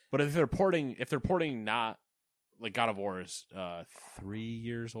like... But if they're porting not... Like, God of War is 3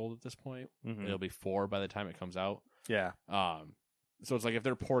 years old at this point. Mm-hmm. It'll be 4 by the time it comes out. Yeah. So it's like, if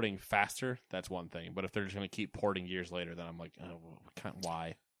they're porting faster, that's one thing. But if they're just going to keep porting years later, then I'm like,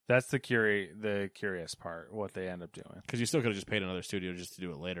 why? That's the curious part, what they end up doing. Because you still could have just paid another studio just to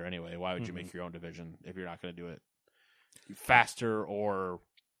do it later anyway. Why would you make your own division if you're not going to do it faster or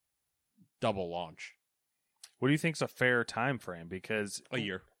double launch? What do you think's a fair time frame? Because a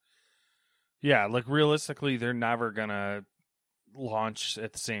year. Yeah, like realistically, they're never gonna launch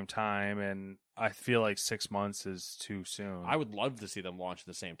at the same time, and I feel like 6 months is too soon. I would love to see them launch at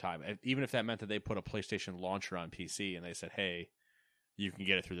the same time, even if that meant that they put a PlayStation launcher on PC and they said, "Hey, you can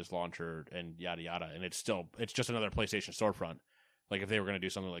get it through this launcher," and yada yada, and it's just another PlayStation storefront. Like if they were going to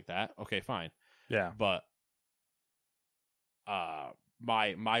do something like that, okay, fine. Yeah, but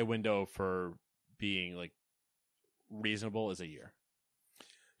my window for being like reasonable is a year.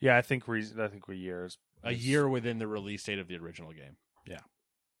 Yeah, I think a year is a year within the release date of the original game. Yeah.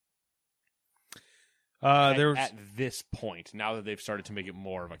 At this point, now that they've started to make it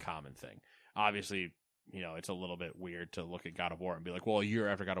more of a common thing, obviously, it's a little bit weird to look at God of War and be like, well, a year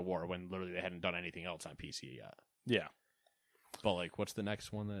after God of War, when literally they hadn't done anything else on PC yet. Yeah. But like, what's the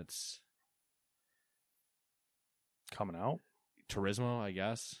next one that's coming out? Turismo, I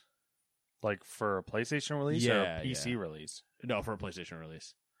guess. Like for a PlayStation release or a PC release? No, for a PlayStation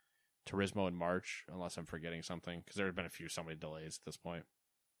release. Turismo in March, unless I'm forgetting something, because there have been so many delays at this point.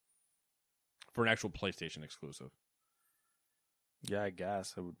 for an actual PlayStation exclusive. Yeah, I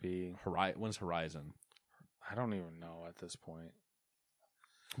guess it would be. When's Horizon? I don't even know at this point.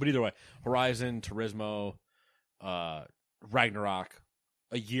 But either way, Horizon, Turismo, Ragnarok.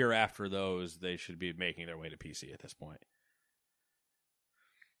 A year after those, they should be making their way to PC at this point.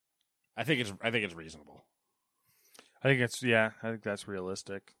 I think it's reasonable. I think that's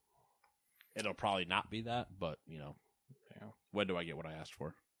realistic. It'll probably not be that, but when do I get what I asked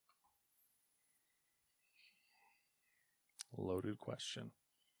for? Loaded question.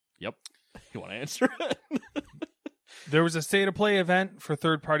 Yep. You want to answer it? There was a State of Play event for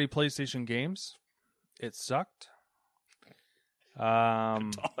third-party PlayStation games. It sucked.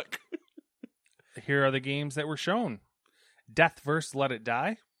 Here are the games that were shown. Death vs. Let It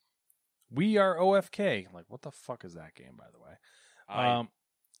Die. We Are OFK. Like, what the fuck is that game, by the way? I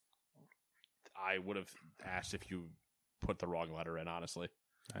would have asked if you put the wrong letter in, honestly.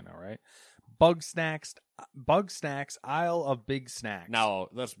 I know, right? Bug Snacks, Isle of Big Snacks. Now,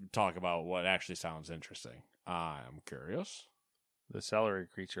 let's talk about what actually sounds interesting. I'm curious. The celery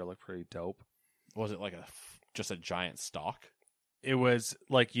creature looked pretty dope. Was it like just a giant stalk? It was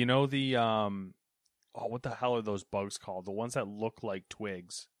like, the what the hell are those bugs called? The ones that look like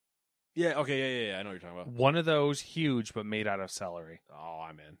twigs. Yeah, okay, yeah, I know what you're talking about. One of those, huge, but made out of celery. Oh,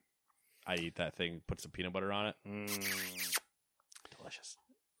 I'm in. I eat that thing, put some peanut butter on it. Delicious.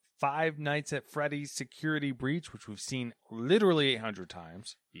 Five Nights at Freddy's Security Breach, which we've seen literally 800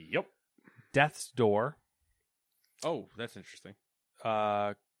 times. Yep. Death's Door. Oh, that's interesting.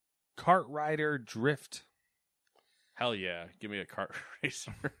 Kart Rider Drift. Hell yeah. Give me a kart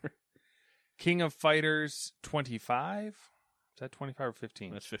racer. King of Fighters 25. Is that 25 or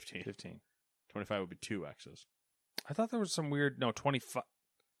 15? That's 15. 15. 25 would be 2 X's. I thought there was some weird... No, 25...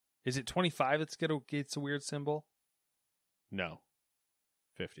 Is it 25 that gets a weird symbol? No.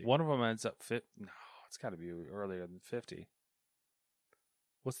 50. One of them ends up... No, it's got to be earlier than 50.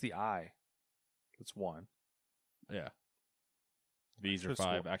 What's the I? It's 1. Yeah. V's are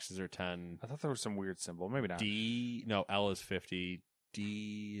 5, X's are 10. I thought there was some weird symbol. Maybe not. L is 50.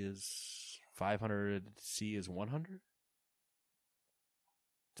 D is 500. C is 100?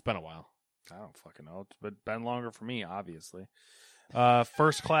 It's been a while. I don't fucking know. It's been longer for me, obviously.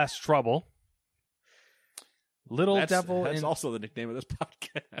 First Class Trouble. That's also the nickname of this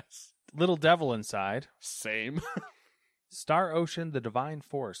podcast. Little Devil Inside. Same. Star Ocean, The Divine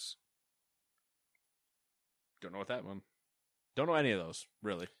Force. Don't know what that one. Don't know any of those,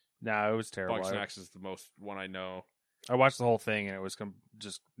 really. No, it was terrible. Bug Snacks is the most one I know. I watched the whole thing, and it was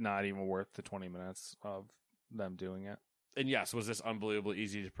just not even worth the 20 minutes of them doing it. And yes, was this unbelievably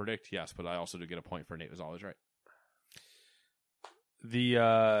easy to predict? Yes, but I also do get a point for Nate was always right.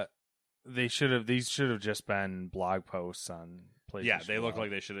 These should have just been blog posts on PlayStation. Yeah, they look like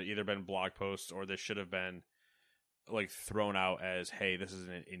they should have either been blog posts or they should have been like thrown out as, hey, this is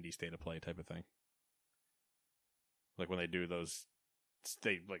an indie State of Play type of thing. Like when they do those,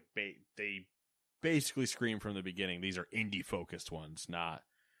 they basically scream from the beginning, these are indie focused ones, not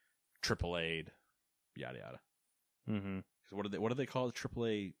AAA, yada yada. Mm-hmm. What do they call the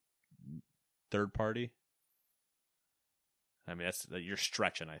AAA third party? I mean, you're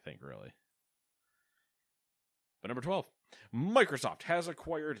stretching, I think, really. But number 12, Microsoft has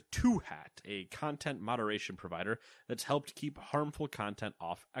acquired 2Hat, a content moderation provider that's helped keep harmful content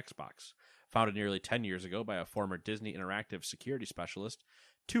off Xbox. Founded nearly 10 years ago by a former Disney Interactive security specialist,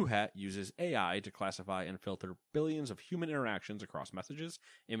 2Hat uses AI to classify and filter billions of human interactions across messages,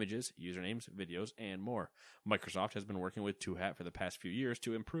 images, usernames, videos, and more. Microsoft has been working with 2Hat for the past few years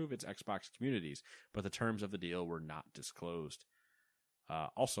to improve its Xbox communities, but the terms of the deal were not disclosed.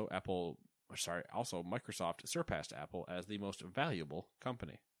 Also, Microsoft surpassed Apple as the most valuable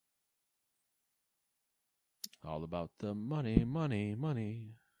company. All about the money, money,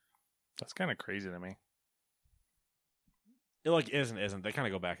 money. That's kind of crazy to me. It isn't. They kind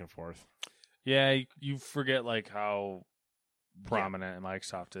of go back and forth. Yeah, you forget how prominent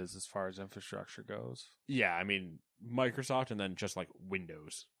Microsoft is as far as infrastructure goes. Yeah, I mean Microsoft and then just like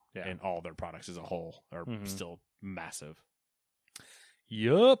Windows and all their products as a whole are still massive.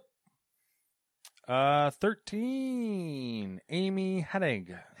 Yup. 13. Amy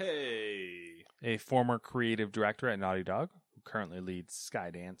Hennig. Hey. A former creative director at Naughty Dog, who currently leads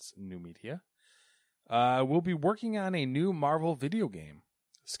Skydance New Media, will be working on a new Marvel video game.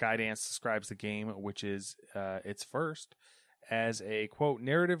 Skydance describes the game, which is its first, as a, quote,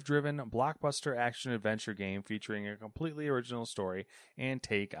 narrative-driven blockbuster action-adventure game featuring a completely original story and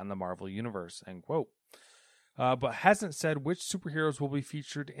take on the Marvel Universe, end quote. But hasn't said which superheroes will be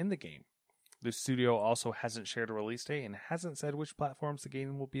featured in the game. The studio also hasn't shared a release date and hasn't said which platforms the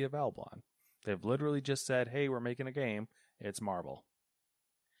game will be available on. They've literally just said, hey, we're making a game. It's Marble.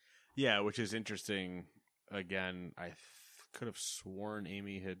 Yeah, which is interesting. Again, I could have sworn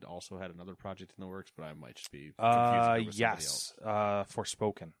Amy had also had another project in the works, but I might just be confusing her with somebody else.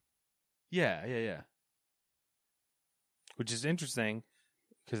 Forspoken. Yeah. Which is interesting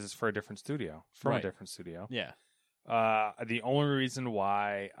because it's for a different studio. From a different studio. Yeah. The only reason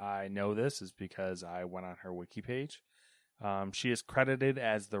why I know this is because I went on her wiki page. She is credited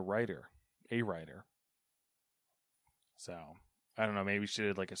as the writer, a writer. So, I don't know, maybe she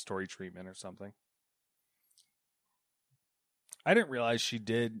did like a story treatment or something. I didn't realize she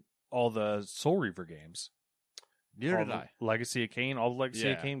did all the Soul Reaver games. Neither did I. Legacy of Kain, all the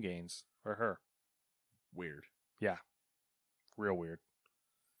Legacy of Kain games are her. Weird. Yeah. Real weird.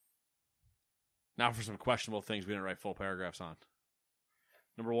 Now for some questionable things we didn't write full paragraphs on.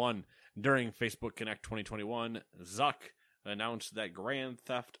 Number 1, during Facebook Connect 2021, Zuck announced that Grand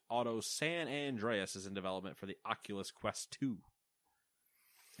Theft Auto San Andreas is in development for the Oculus Quest 2.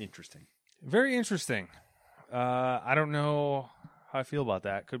 Interesting. Very interesting. I don't know how I feel about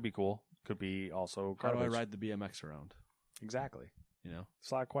that. Could be cool. Could be also garbage. How do I ride the BMX around? Exactly. You know?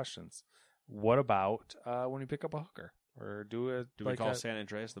 It's a lot of questions. What about when you pick up a hooker? Or do we call San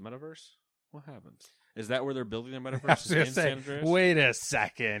Andreas the metaverse? What happens? Is that where they're building the metaverse? San Andreas? Wait a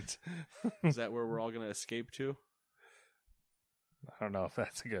second. Is that where we're all going to escape to? I don't know if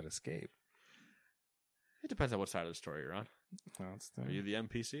that's a good escape. It depends on what side of the story you're on. Are you the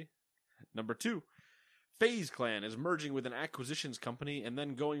NPC? Number 2, FaZe Clan is merging with an acquisitions company and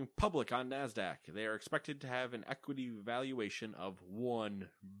then going public on NASDAQ. They are expected to have an equity valuation of $1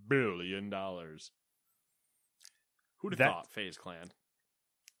 billion. Who'd have thought FaZe Clan?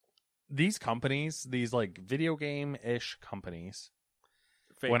 These companies, these like video game-ish companies,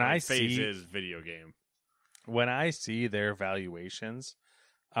 FaZe is video game. When I see their valuations,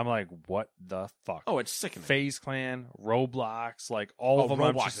 I'm like, what the fuck? Oh, it's sickening. FaZe Clan, Roblox, like all of them.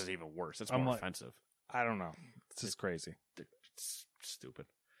 Roblox is even worse. It's more offensive. I don't know. It's just crazy. It's stupid.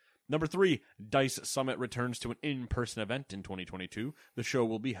 Number 3, DICE Summit returns to an in-person event in 2022. The show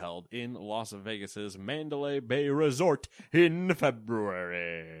will be held in Las Vegas's Mandalay Bay Resort in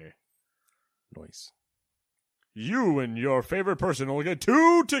February. Nice. You and your favorite person will get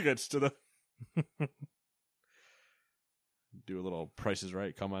 2 tickets to the... Do a little Price is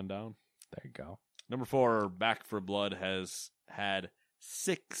Right, come on down. There you go. Number 4, Back 4 Blood has had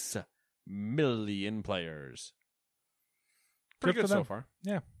 6 million players. Pretty good so far.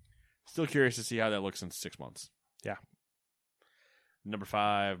 Yeah. Still curious to see how that looks in 6 months. Yeah. Number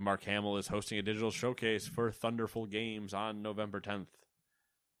 5, Mark Hamill is hosting a digital showcase for Thunderful Games on November 10th.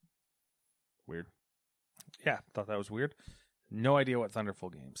 Weird. Yeah, thought that was weird. No idea what Thunderful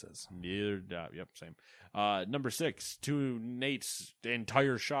Games is. Neither. Yep, same. Number 6, to Nate's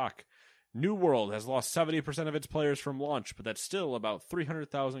entire shock, New World has lost 70% of its players from launch, but that's still about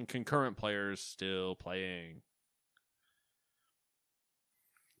 300,000 concurrent players still playing.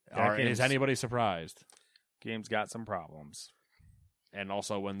 Is anybody surprised? Game's got some problems. And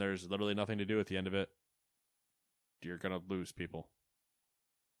also, when there's literally nothing to do at the end of it, you're going to lose people.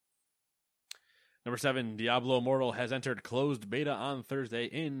 Number 7, Diablo Immortal has entered closed beta on Thursday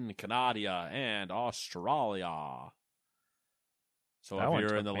in Canada and Australia. So if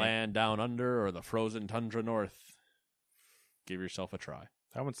you're in the land down under or the frozen tundra north, give yourself a try.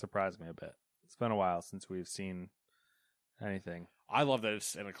 That one surprised me a bit. It's been a while since we've seen anything. I love that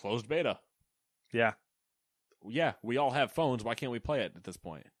it's in a closed beta. Yeah. Yeah, we all have phones. Why can't we play it at this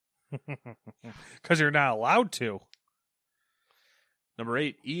point? Because you're not allowed to. Number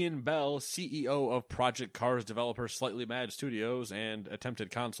 8, Ian Bell, CEO of Project Cars developer Slightly Mad Studios and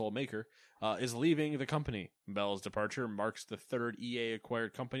attempted console maker, is leaving the company. Bell's departure marks the 3rd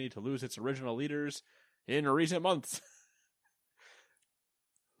EA-acquired company to lose its original leaders in recent months.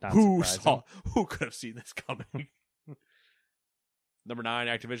 Who could have seen this coming? Number 9,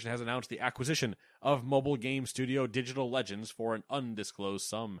 Activision has announced the acquisition of mobile game studio Digital Legends for an undisclosed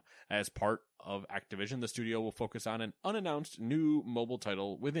sum. As part of Activision, the studio will focus on an unannounced new mobile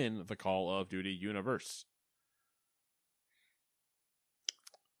title within the Call of Duty universe.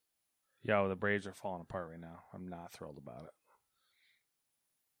 Yo, the Braves are falling apart right now. I'm not thrilled about it.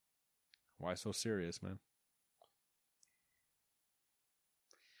 Why so serious, man?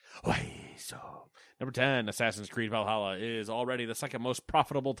 Why so? Number 10, Assassin's Creed Valhalla is already the 2nd most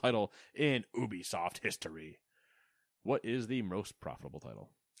profitable title in Ubisoft history. What is the most profitable title?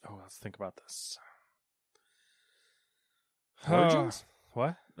 Oh, let's think about this. Origins?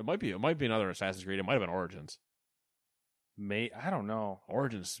 What? It might be another Assassin's Creed. It might have been Origins. I don't know.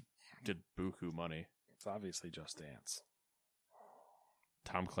 Origins did buku money. It's obviously Just Dance.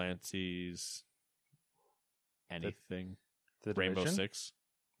 Tom Clancy's anything. The Rainbow Division? Six.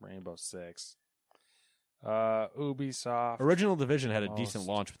 Rainbow Six. Ubisoft. Original Division had a Most decent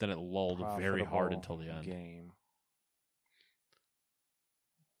launch, but then it lulled very hard until the end. Game.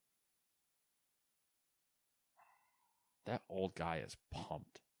 That old guy is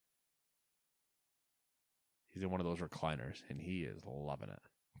pumped. He's in one of those recliners, and he is loving it.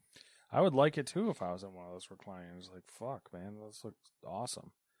 I would like it too if I was in one of those recliners. Like, fuck, man, this looks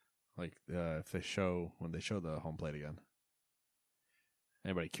awesome. Like if when they show the home plate again.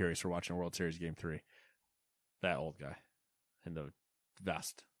 Anybody curious for watching World Series Game 3? That old guy in the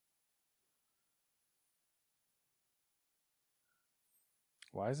vest.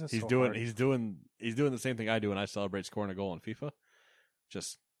 Why is this? He's so doing hard? he's doing the same thing I do when I celebrate scoring a goal in FIFA.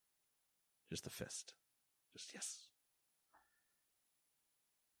 Just the fist. Just yes.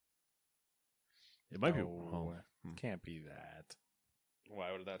 It might be. Oh, Can't be that.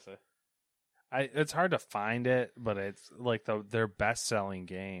 Why would that say? It's hard to find it, but it's like their best selling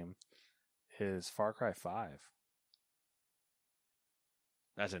game is Far Cry 5.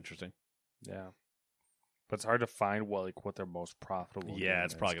 That's interesting. Yeah. But it's hard to find what their most profitable game Yeah,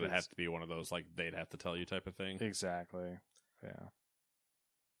 it's is, probably going to 'cause- have to be one of those, like, they'd have to tell you type of thing. Exactly. Yeah.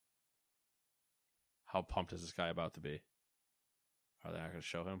 How pumped is this guy about to be? Are they not going to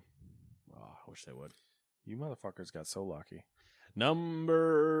show him? Oh, I wish they would. You motherfuckers got so lucky.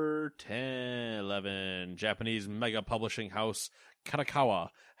 Number 11, Japanese mega publishing house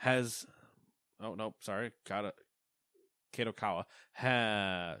Kadokawa has... Oh, no, sorry. Kadokawa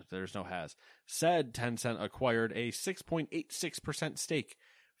there's no has. Said Tencent acquired a 6.86% stake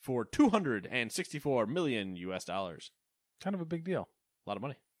for $264 million US. Kind of a big deal. A lot of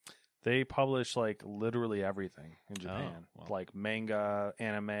money. They publish like literally everything in Japan. well. Like manga,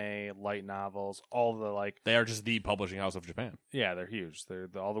 anime, light novels, all the like. They are just the publishing house of Japan. Yeah, they're huge. They're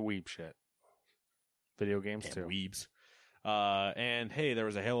all the weeb shit. Video games Damn too. weebs. And hey, there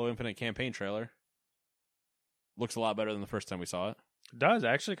was a Halo Infinite campaign trailer. Looks a lot better than the first time we saw it. It does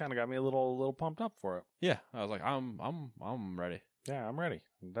actually kind of got me a little pumped up for it. Yeah, I was like, I'm ready. Yeah, I'm ready.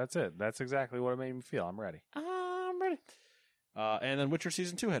 That's it. That's exactly what it made me feel. I'm ready. I'm ready. And then Witcher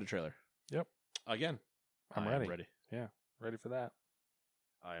Season 2 had a trailer. Yep. Again. I'm I ready. am ready. Yeah, ready for that.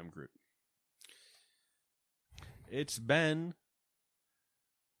 I am Groot. It's been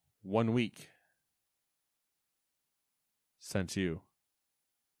 1 week since you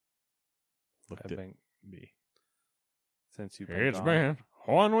looked I've at been- me. Since you've It's gone. been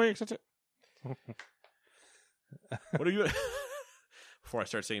 1 week since it. What are you... Before I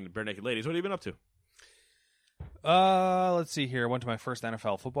start saying Bare Naked Ladies, what have you been up to? Let's see here. I went to my first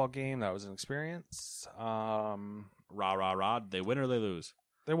NFL football game. That was an experience. Rah, rah, rah. They win or they lose?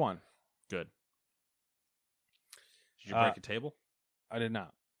 They won. Good. Did you break a table? I did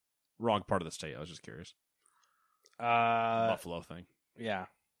not. Wrong part of the state. I was just curious. Buffalo thing. Yeah.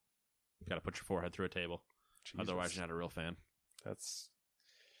 Got to put your forehead through a table. Jesus. Otherwise, you're not a real fan. That's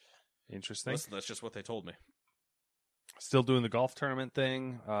interesting. Listen, that's just what they told me. Still doing the golf tournament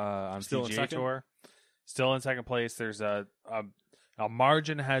thing on Still in PGA second? Tour. Still in second place. There's a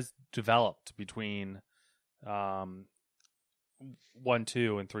margin has developed between 1,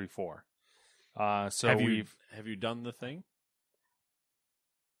 2, and 3, 4. So have you done the thing?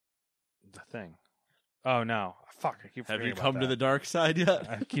 The thing. Oh no! Fuck! I keep. Have forgetting you about come to that. the dark side yet?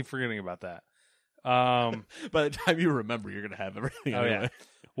 I keep forgetting about that. By the time you remember, you're gonna have everything. Oh anyway. yeah.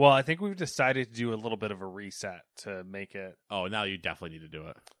 Well, I think we've decided to do a little bit of a reset to make it Oh, now you definitely need to do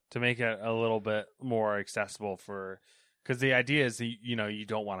it. a little bit more accessible because the idea is that, you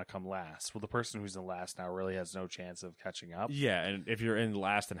don't want to come last. Well, the person who's in last now really has no chance of catching up. Yeah, and if you're in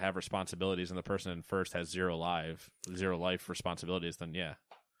last and have responsibilities, and the person in first has zero life responsibilities, then yeah,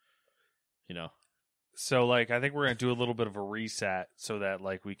 So like I think we're gonna do a little bit of a reset so that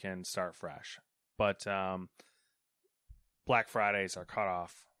like we can start fresh. But Black Fridays are cut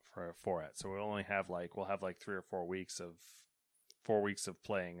off for it, so we'll have 3 or 4 weeks of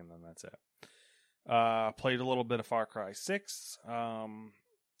playing, and then that's it. Played a little bit of Far Cry 6,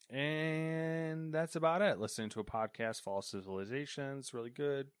 and that's about it. Listening to a podcast, Fall Civilization, it's really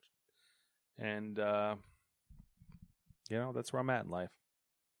good, and that's where I'm at in life.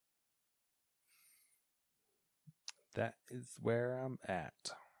 That is where I'm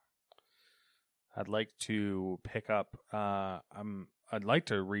at. I'd like to pick up. I'd like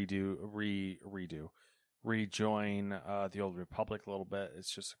to rejoin the Old Republic a little bit.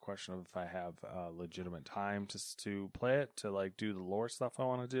 It's just a question of if I have legitimate time to play it, to like do the lore stuff I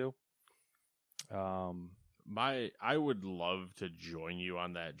want to do. I would love to join you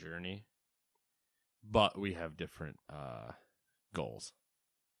on that journey, but we have different goals.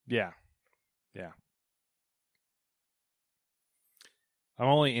 Yeah. I'm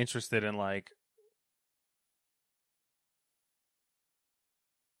only interested in like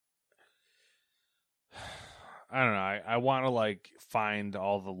I don't know. I want to like find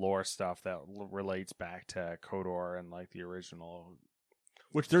all the lore stuff that relates back to KOTOR and like the original.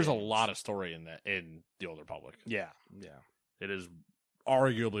 Which there's a games. lot of story in that in the Old Republic. Yeah. It is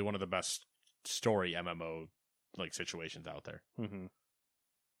arguably one of the best story MMO like situations out there. Mm-hmm.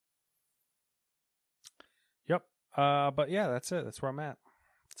 Yep. But yeah, that's it. That's where I'm at.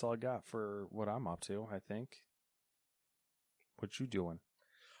 That's all I got for what I'm up to, I think. What you doing?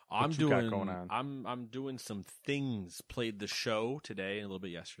 I'm you got doing going on? I'm doing some things. Played the show today and a little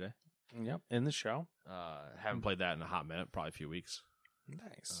bit yesterday. Yep, in the show. Haven't played that in a hot minute, probably a few weeks.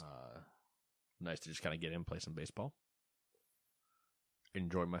 Nice. Nice to just kind of get in, play some baseball.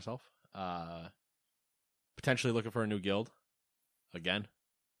 Enjoy myself. Potentially looking for a new guild. Again.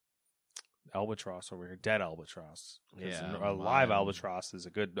 Albatross over here. Dead albatross. Yeah, A live albatross is a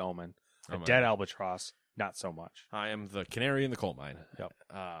good omen. A dead albatross, not so much. I am the canary in the coal mine. Yep.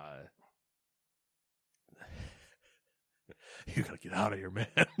 You gotta get out of here, man.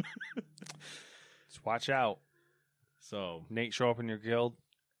 Just watch out. So Nate show up in your guild,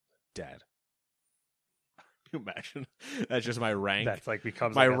 dead. Can you imagine? That's just my rank. That's like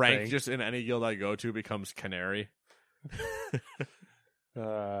becomes my like a rank. thing. Just in any guild I go to becomes canary.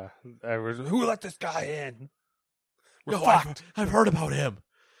 Who let this guy in? We're No, fucked. I've heard about him.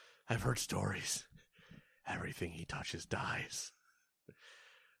 I've heard stories. Everything he touches dies.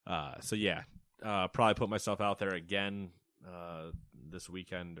 So yeah, probably put myself out there again this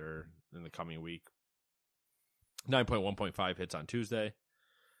weekend or in the coming week. 9.1.5 hits on Tuesday.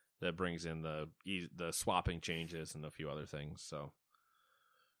 That brings in the swapping changes and a few other things. So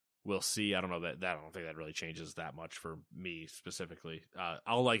we'll see. I don't know I don't think that really changes that much for me specifically.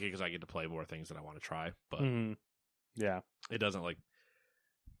 I'll like it because I get to play more things that I want to try. But yeah, it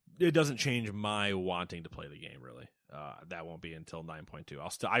doesn't change my wanting to play the game really. That won't be until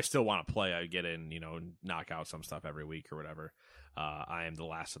 9.2. I still want to play. I get in, knock out some stuff every week or whatever. I am the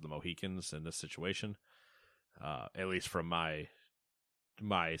last of the Mohicans in this situation. At least from my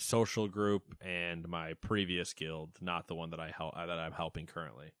social group and my previous guild, not the one that I'm helping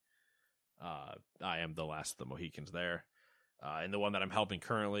currently. I am the last of the Mohicans there. And the one that I'm helping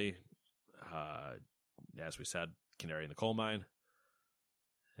currently, as we said, canary in the coal mine.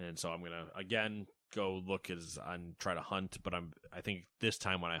 And so I'm going to, again, go look and try to hunt, but I think this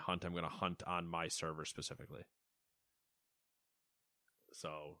time when I hunt, I'm going to hunt on my server specifically.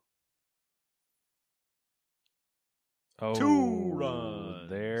 So 2 runs.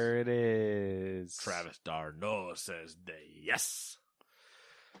 There it is. Travis Darno says yes.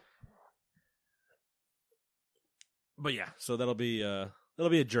 But yeah, so that'll be a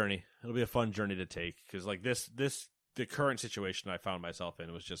journey. It'll be a fun journey to take because like the current situation I found myself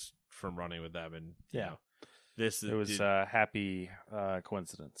in was just from running with them and it was a happy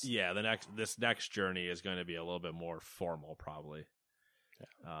coincidence. Yeah, this next journey is going to be a little bit more formal probably.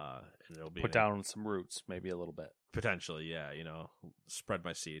 Yeah. And it'll be put down some roots maybe a little bit. Potentially, yeah, spread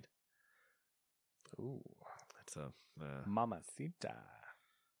my seed. Ooh. That's a Mamacita.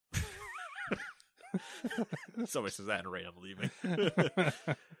 Somebody says that and Ray, I'm leaving.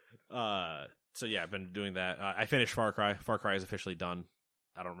 So yeah, I've been doing that. I finished Far Cry. Far Cry is officially done.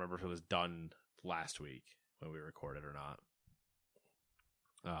 I don't remember if it was done last week when we recorded or not.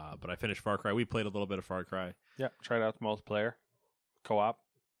 But I finished Far Cry. We played a little bit of Far Cry. Yeah, tried out the multiplayer. Co-op.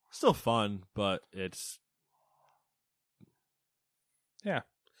 Still fun, but it's... Yeah.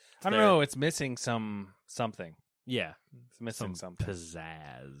 I don't know. It's missing something. Yeah. It's missing something.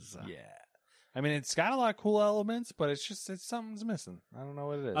 Pizzazz. Yeah. I mean, it's got a lot of cool elements, but it's something's missing. I don't know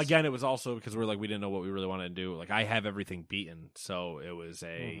what it is. Again, it was also because we didn't know what we really wanted to do. Like, I have everything beaten, so it was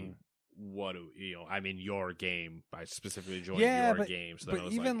I'm in your game. I specifically joined your game. So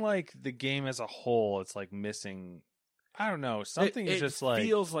but even like the game as a whole, it's like missing. I don't know. Something is just like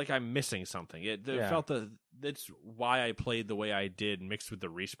feels like I'm missing something. It felt that's why I played the way I did, mixed with the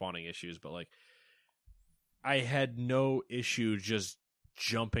respawning issues. But like, I had no issue just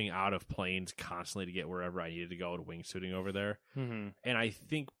jumping out of planes constantly to get wherever I needed to go and wingsuiting over there. Mm-hmm. And I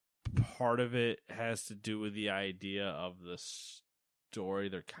think part of it has to do with the idea of the story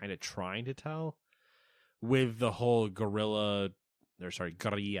they're kind of trying to tell with the whole guerrilla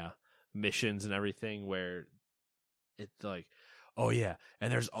missions and everything, where it's like, oh yeah,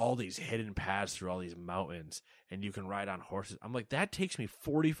 and there's all these hidden paths through all these mountains and you can ride on horses. I'm like, that takes me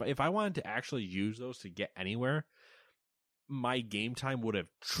 45. If I wanted to actually use those to get anywhere, my game time would have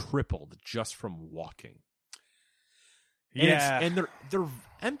tripled just from walking. And and they're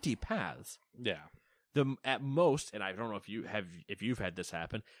empty paths. Yeah. At most, and I don't know if you've had this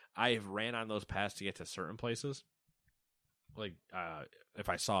happen, I have ran on those paths to get to certain places. Like if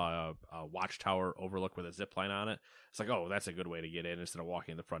I saw a watchtower overlook with a zip line on it, it's like, oh, that's a good way to get in instead of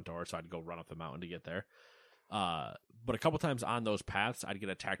walking in the front door. So I'd go run up the mountain to get there. But a couple times on those paths, I'd get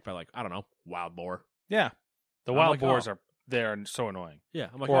attacked by, like, I don't know, wild boar. Yeah. The wild boars are so annoying. Yeah,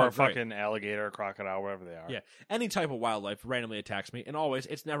 I'm like, or oh, a fucking alligator, crocodile, whatever they are. Yeah, any type of wildlife randomly attacks me, and always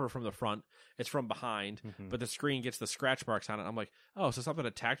it's never from the front; it's from behind. Mm-hmm. But the screen gets the scratch marks on it. I'm like, oh, so something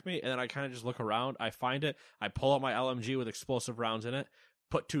attacked me, and then I kind of just look around. I find it. I pull out my LMG with explosive rounds in it,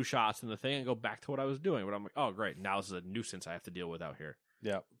 put 2 shots in the thing, and go back to what I was doing. But I'm like, oh, great, now this is a nuisance I have to deal with out here.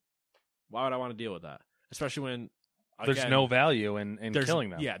 Yep. Why would I want to deal with that? Especially when there's no value in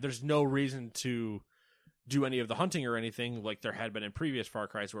killing them. Yeah, there's no reason to do any of the hunting or anything like there had been in previous Far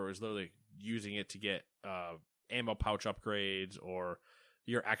Cry's, where it was literally using it to get ammo pouch upgrades or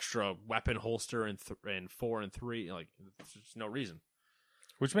your extra weapon holster in 4 and 3. Like, there's no reason.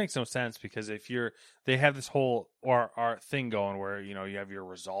 Which makes no sense, because if they have this whole our thing going where, you know, you have your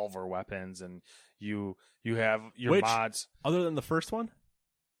resolver weapons and you have your mods. Other than the first one,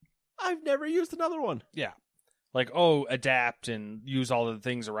 I've never used another one. Yeah. Like, oh, adapt and use all the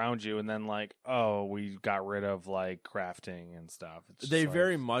things around you, and then, like, oh, we got rid of, like, crafting and stuff. They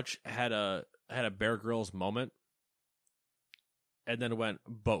very much had a Bear Grylls moment, and then went,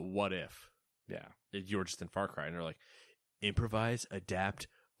 but what if? Yeah. You were just in Far Cry, and they're like, improvise, adapt,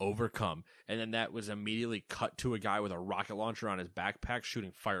 overcome. And then that was immediately cut to a guy with a rocket launcher on his backpack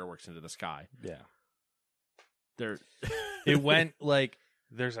shooting fireworks into the sky. Yeah. It went, like,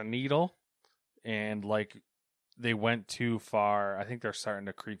 there's a needle, and, like, they went too far. I think they're starting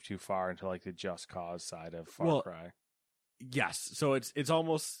to creep too far into, like, the Just Cause side of Far Cry. Yes, so it's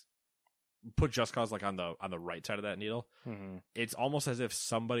almost put Just Cause like on the right side of that needle. Mm-hmm. It's almost as if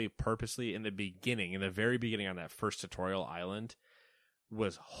somebody purposely in the very beginning on that first tutorial island,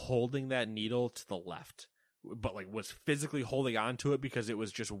 was holding that needle to the left, but, like, was physically holding on to it because it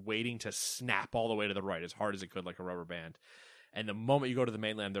was just waiting to snap all the way to the right as hard as it could, like a rubber band. And the moment you go to the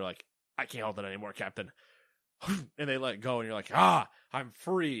mainland, they're like, I can't hold it anymore, Captain. And they let go, and you're like, I'm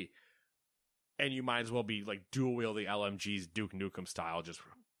free. And you might as well be, like, dual-wielding LMGs Duke Nukem style, just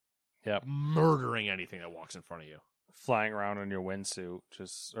murdering anything that walks in front of you. Flying around in your wingsuit,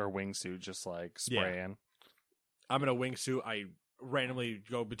 just like spraying. Yeah. I'm in a wingsuit. I randomly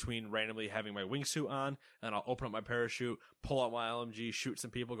go between having my wingsuit on, and I'll open up my parachute, pull out my LMG, shoot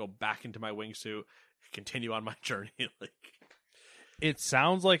some people, go back into my wingsuit, continue on my journey. Like, it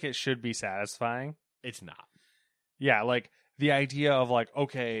sounds like it should be satisfying. It's not. Yeah, like, the idea of, like,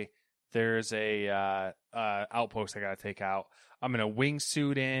 okay, there's a outpost I gotta take out. I'm gonna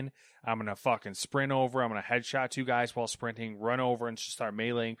wingsuit in. I'm gonna fucking sprint over. I'm gonna headshot 2 guys while sprinting, run over and just start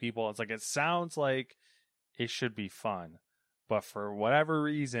meleeing people. It's like, it sounds like it should be fun, but for whatever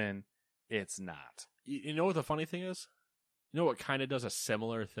reason, it's not. You know what the funny thing is? You know what kind of does a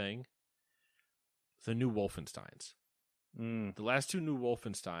similar thing? The new Wolfensteins. The last 2 new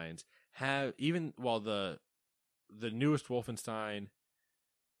Wolfensteins have, even while the newest Wolfenstein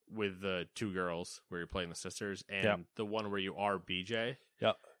with the 2 girls where you're playing the sisters, and the one where you are BJ,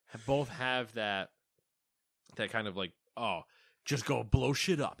 both have that kind of, like, oh, just go blow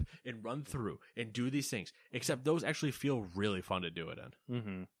shit up and run through and do these things. Except those actually feel really fun to do it in.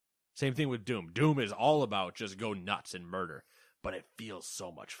 Mm-hmm. Same thing with Doom. Doom is all about just go nuts and murder, but it feels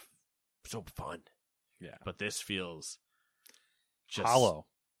so fun. Yeah. But this feels just hollow.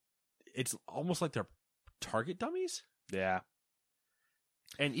 It's almost like they're target dummies. Yeah.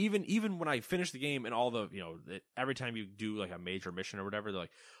 And even when I finish the game and all the, you know, every time you do, like, a major mission or whatever, they're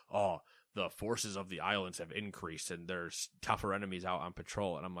like, oh, the forces of the islands have increased and there's tougher enemies out on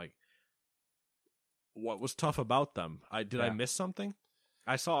patrol. And I'm like, what was tough about them? I miss something?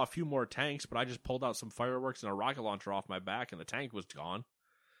 I saw a few more tanks, but I just pulled out some fireworks and a rocket launcher off my back and the tank was gone.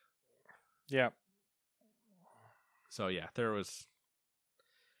 Yeah. So, yeah, there was...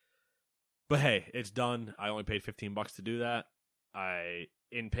 But hey, it's done. I only paid $15 to do that.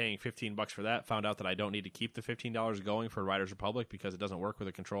 In paying $15 for that, found out that I don't need to keep the $15 going for Riders Republic because it doesn't work with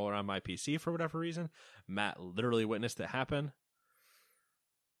a controller on my PC for whatever reason. Matt literally witnessed it happen.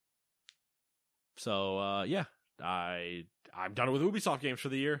 So, yeah, I'm done with Ubisoft games for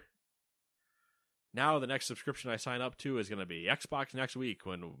the year. Now the next subscription I sign up to is going to be Xbox next week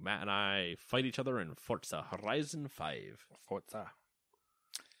when Matt and I fight each other in Forza Horizon 5. Forza.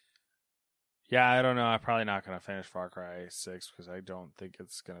 Yeah, I don't know. I'm probably not going to finish Far Cry 6 because I don't think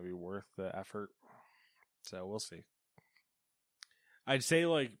it's going to be worth the effort. So we'll see. I'd say,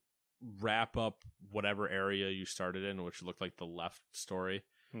 like, wrap up whatever area you started in, which looked like the left story.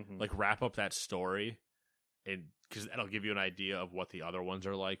 Mm-hmm. Like wrap up that story, and because that'll give you an idea of what the other ones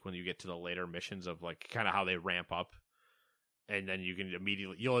are like when you get to the later missions of like kind of how they ramp up, and then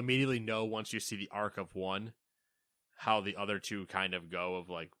you'll immediately know once you see the arc of one how the other two kind of go of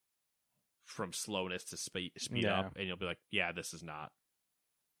like from slowness to speed up, and you'll be like, yeah, this is not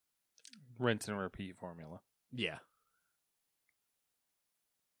rinse and repeat formula. Yeah.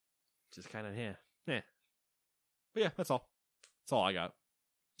 Just kind of, yeah. But yeah, that's all. That's all I got.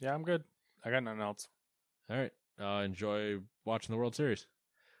 Yeah, I'm good. I got nothing else. All right. Enjoy watching the World Series.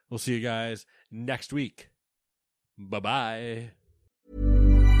 We'll see you guys next week. Bye-bye.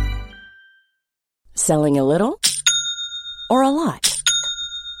 Selling a little or a lot?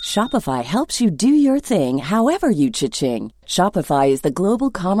 Shopify helps you do your thing however you cha-ching. Shopify is the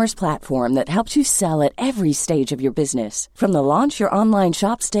global commerce platform that helps you sell at every stage of your business. From the launch your online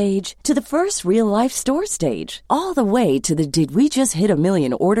shop stage to the first real-life store stage, all the way to the did we just hit a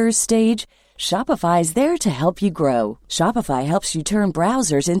million orders stage. Shopify is there to help you grow. Shopify helps you turn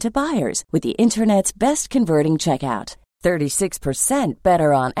browsers into buyers with the internet's best converting checkout. 36%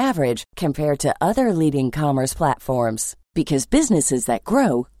 better on average compared to other leading commerce platforms. Because businesses that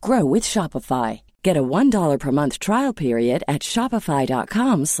grow, grow with Shopify. Get a $1 per month trial period at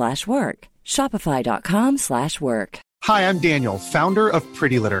shopify.com/work. Shopify.com/work. Hi, I'm Daniel, founder of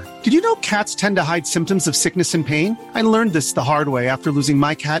Pretty Litter. Did you know cats tend to hide symptoms of sickness and pain? I learned this the hard way after losing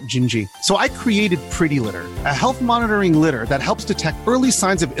my cat, Gingy. So I created Pretty Litter, a health monitoring litter that helps detect early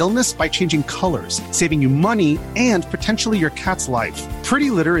signs of illness by changing colors, saving you money and potentially your cat's life.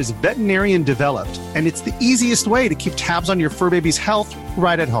 Pretty Litter is veterinarian developed, and it's the easiest way to keep tabs on your fur baby's health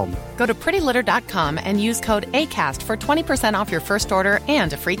right at home. Go to prettylitter.com and use code ACAST for 20% off your first order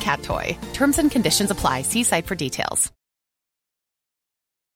and a free cat toy. Terms and conditions apply. See site for details.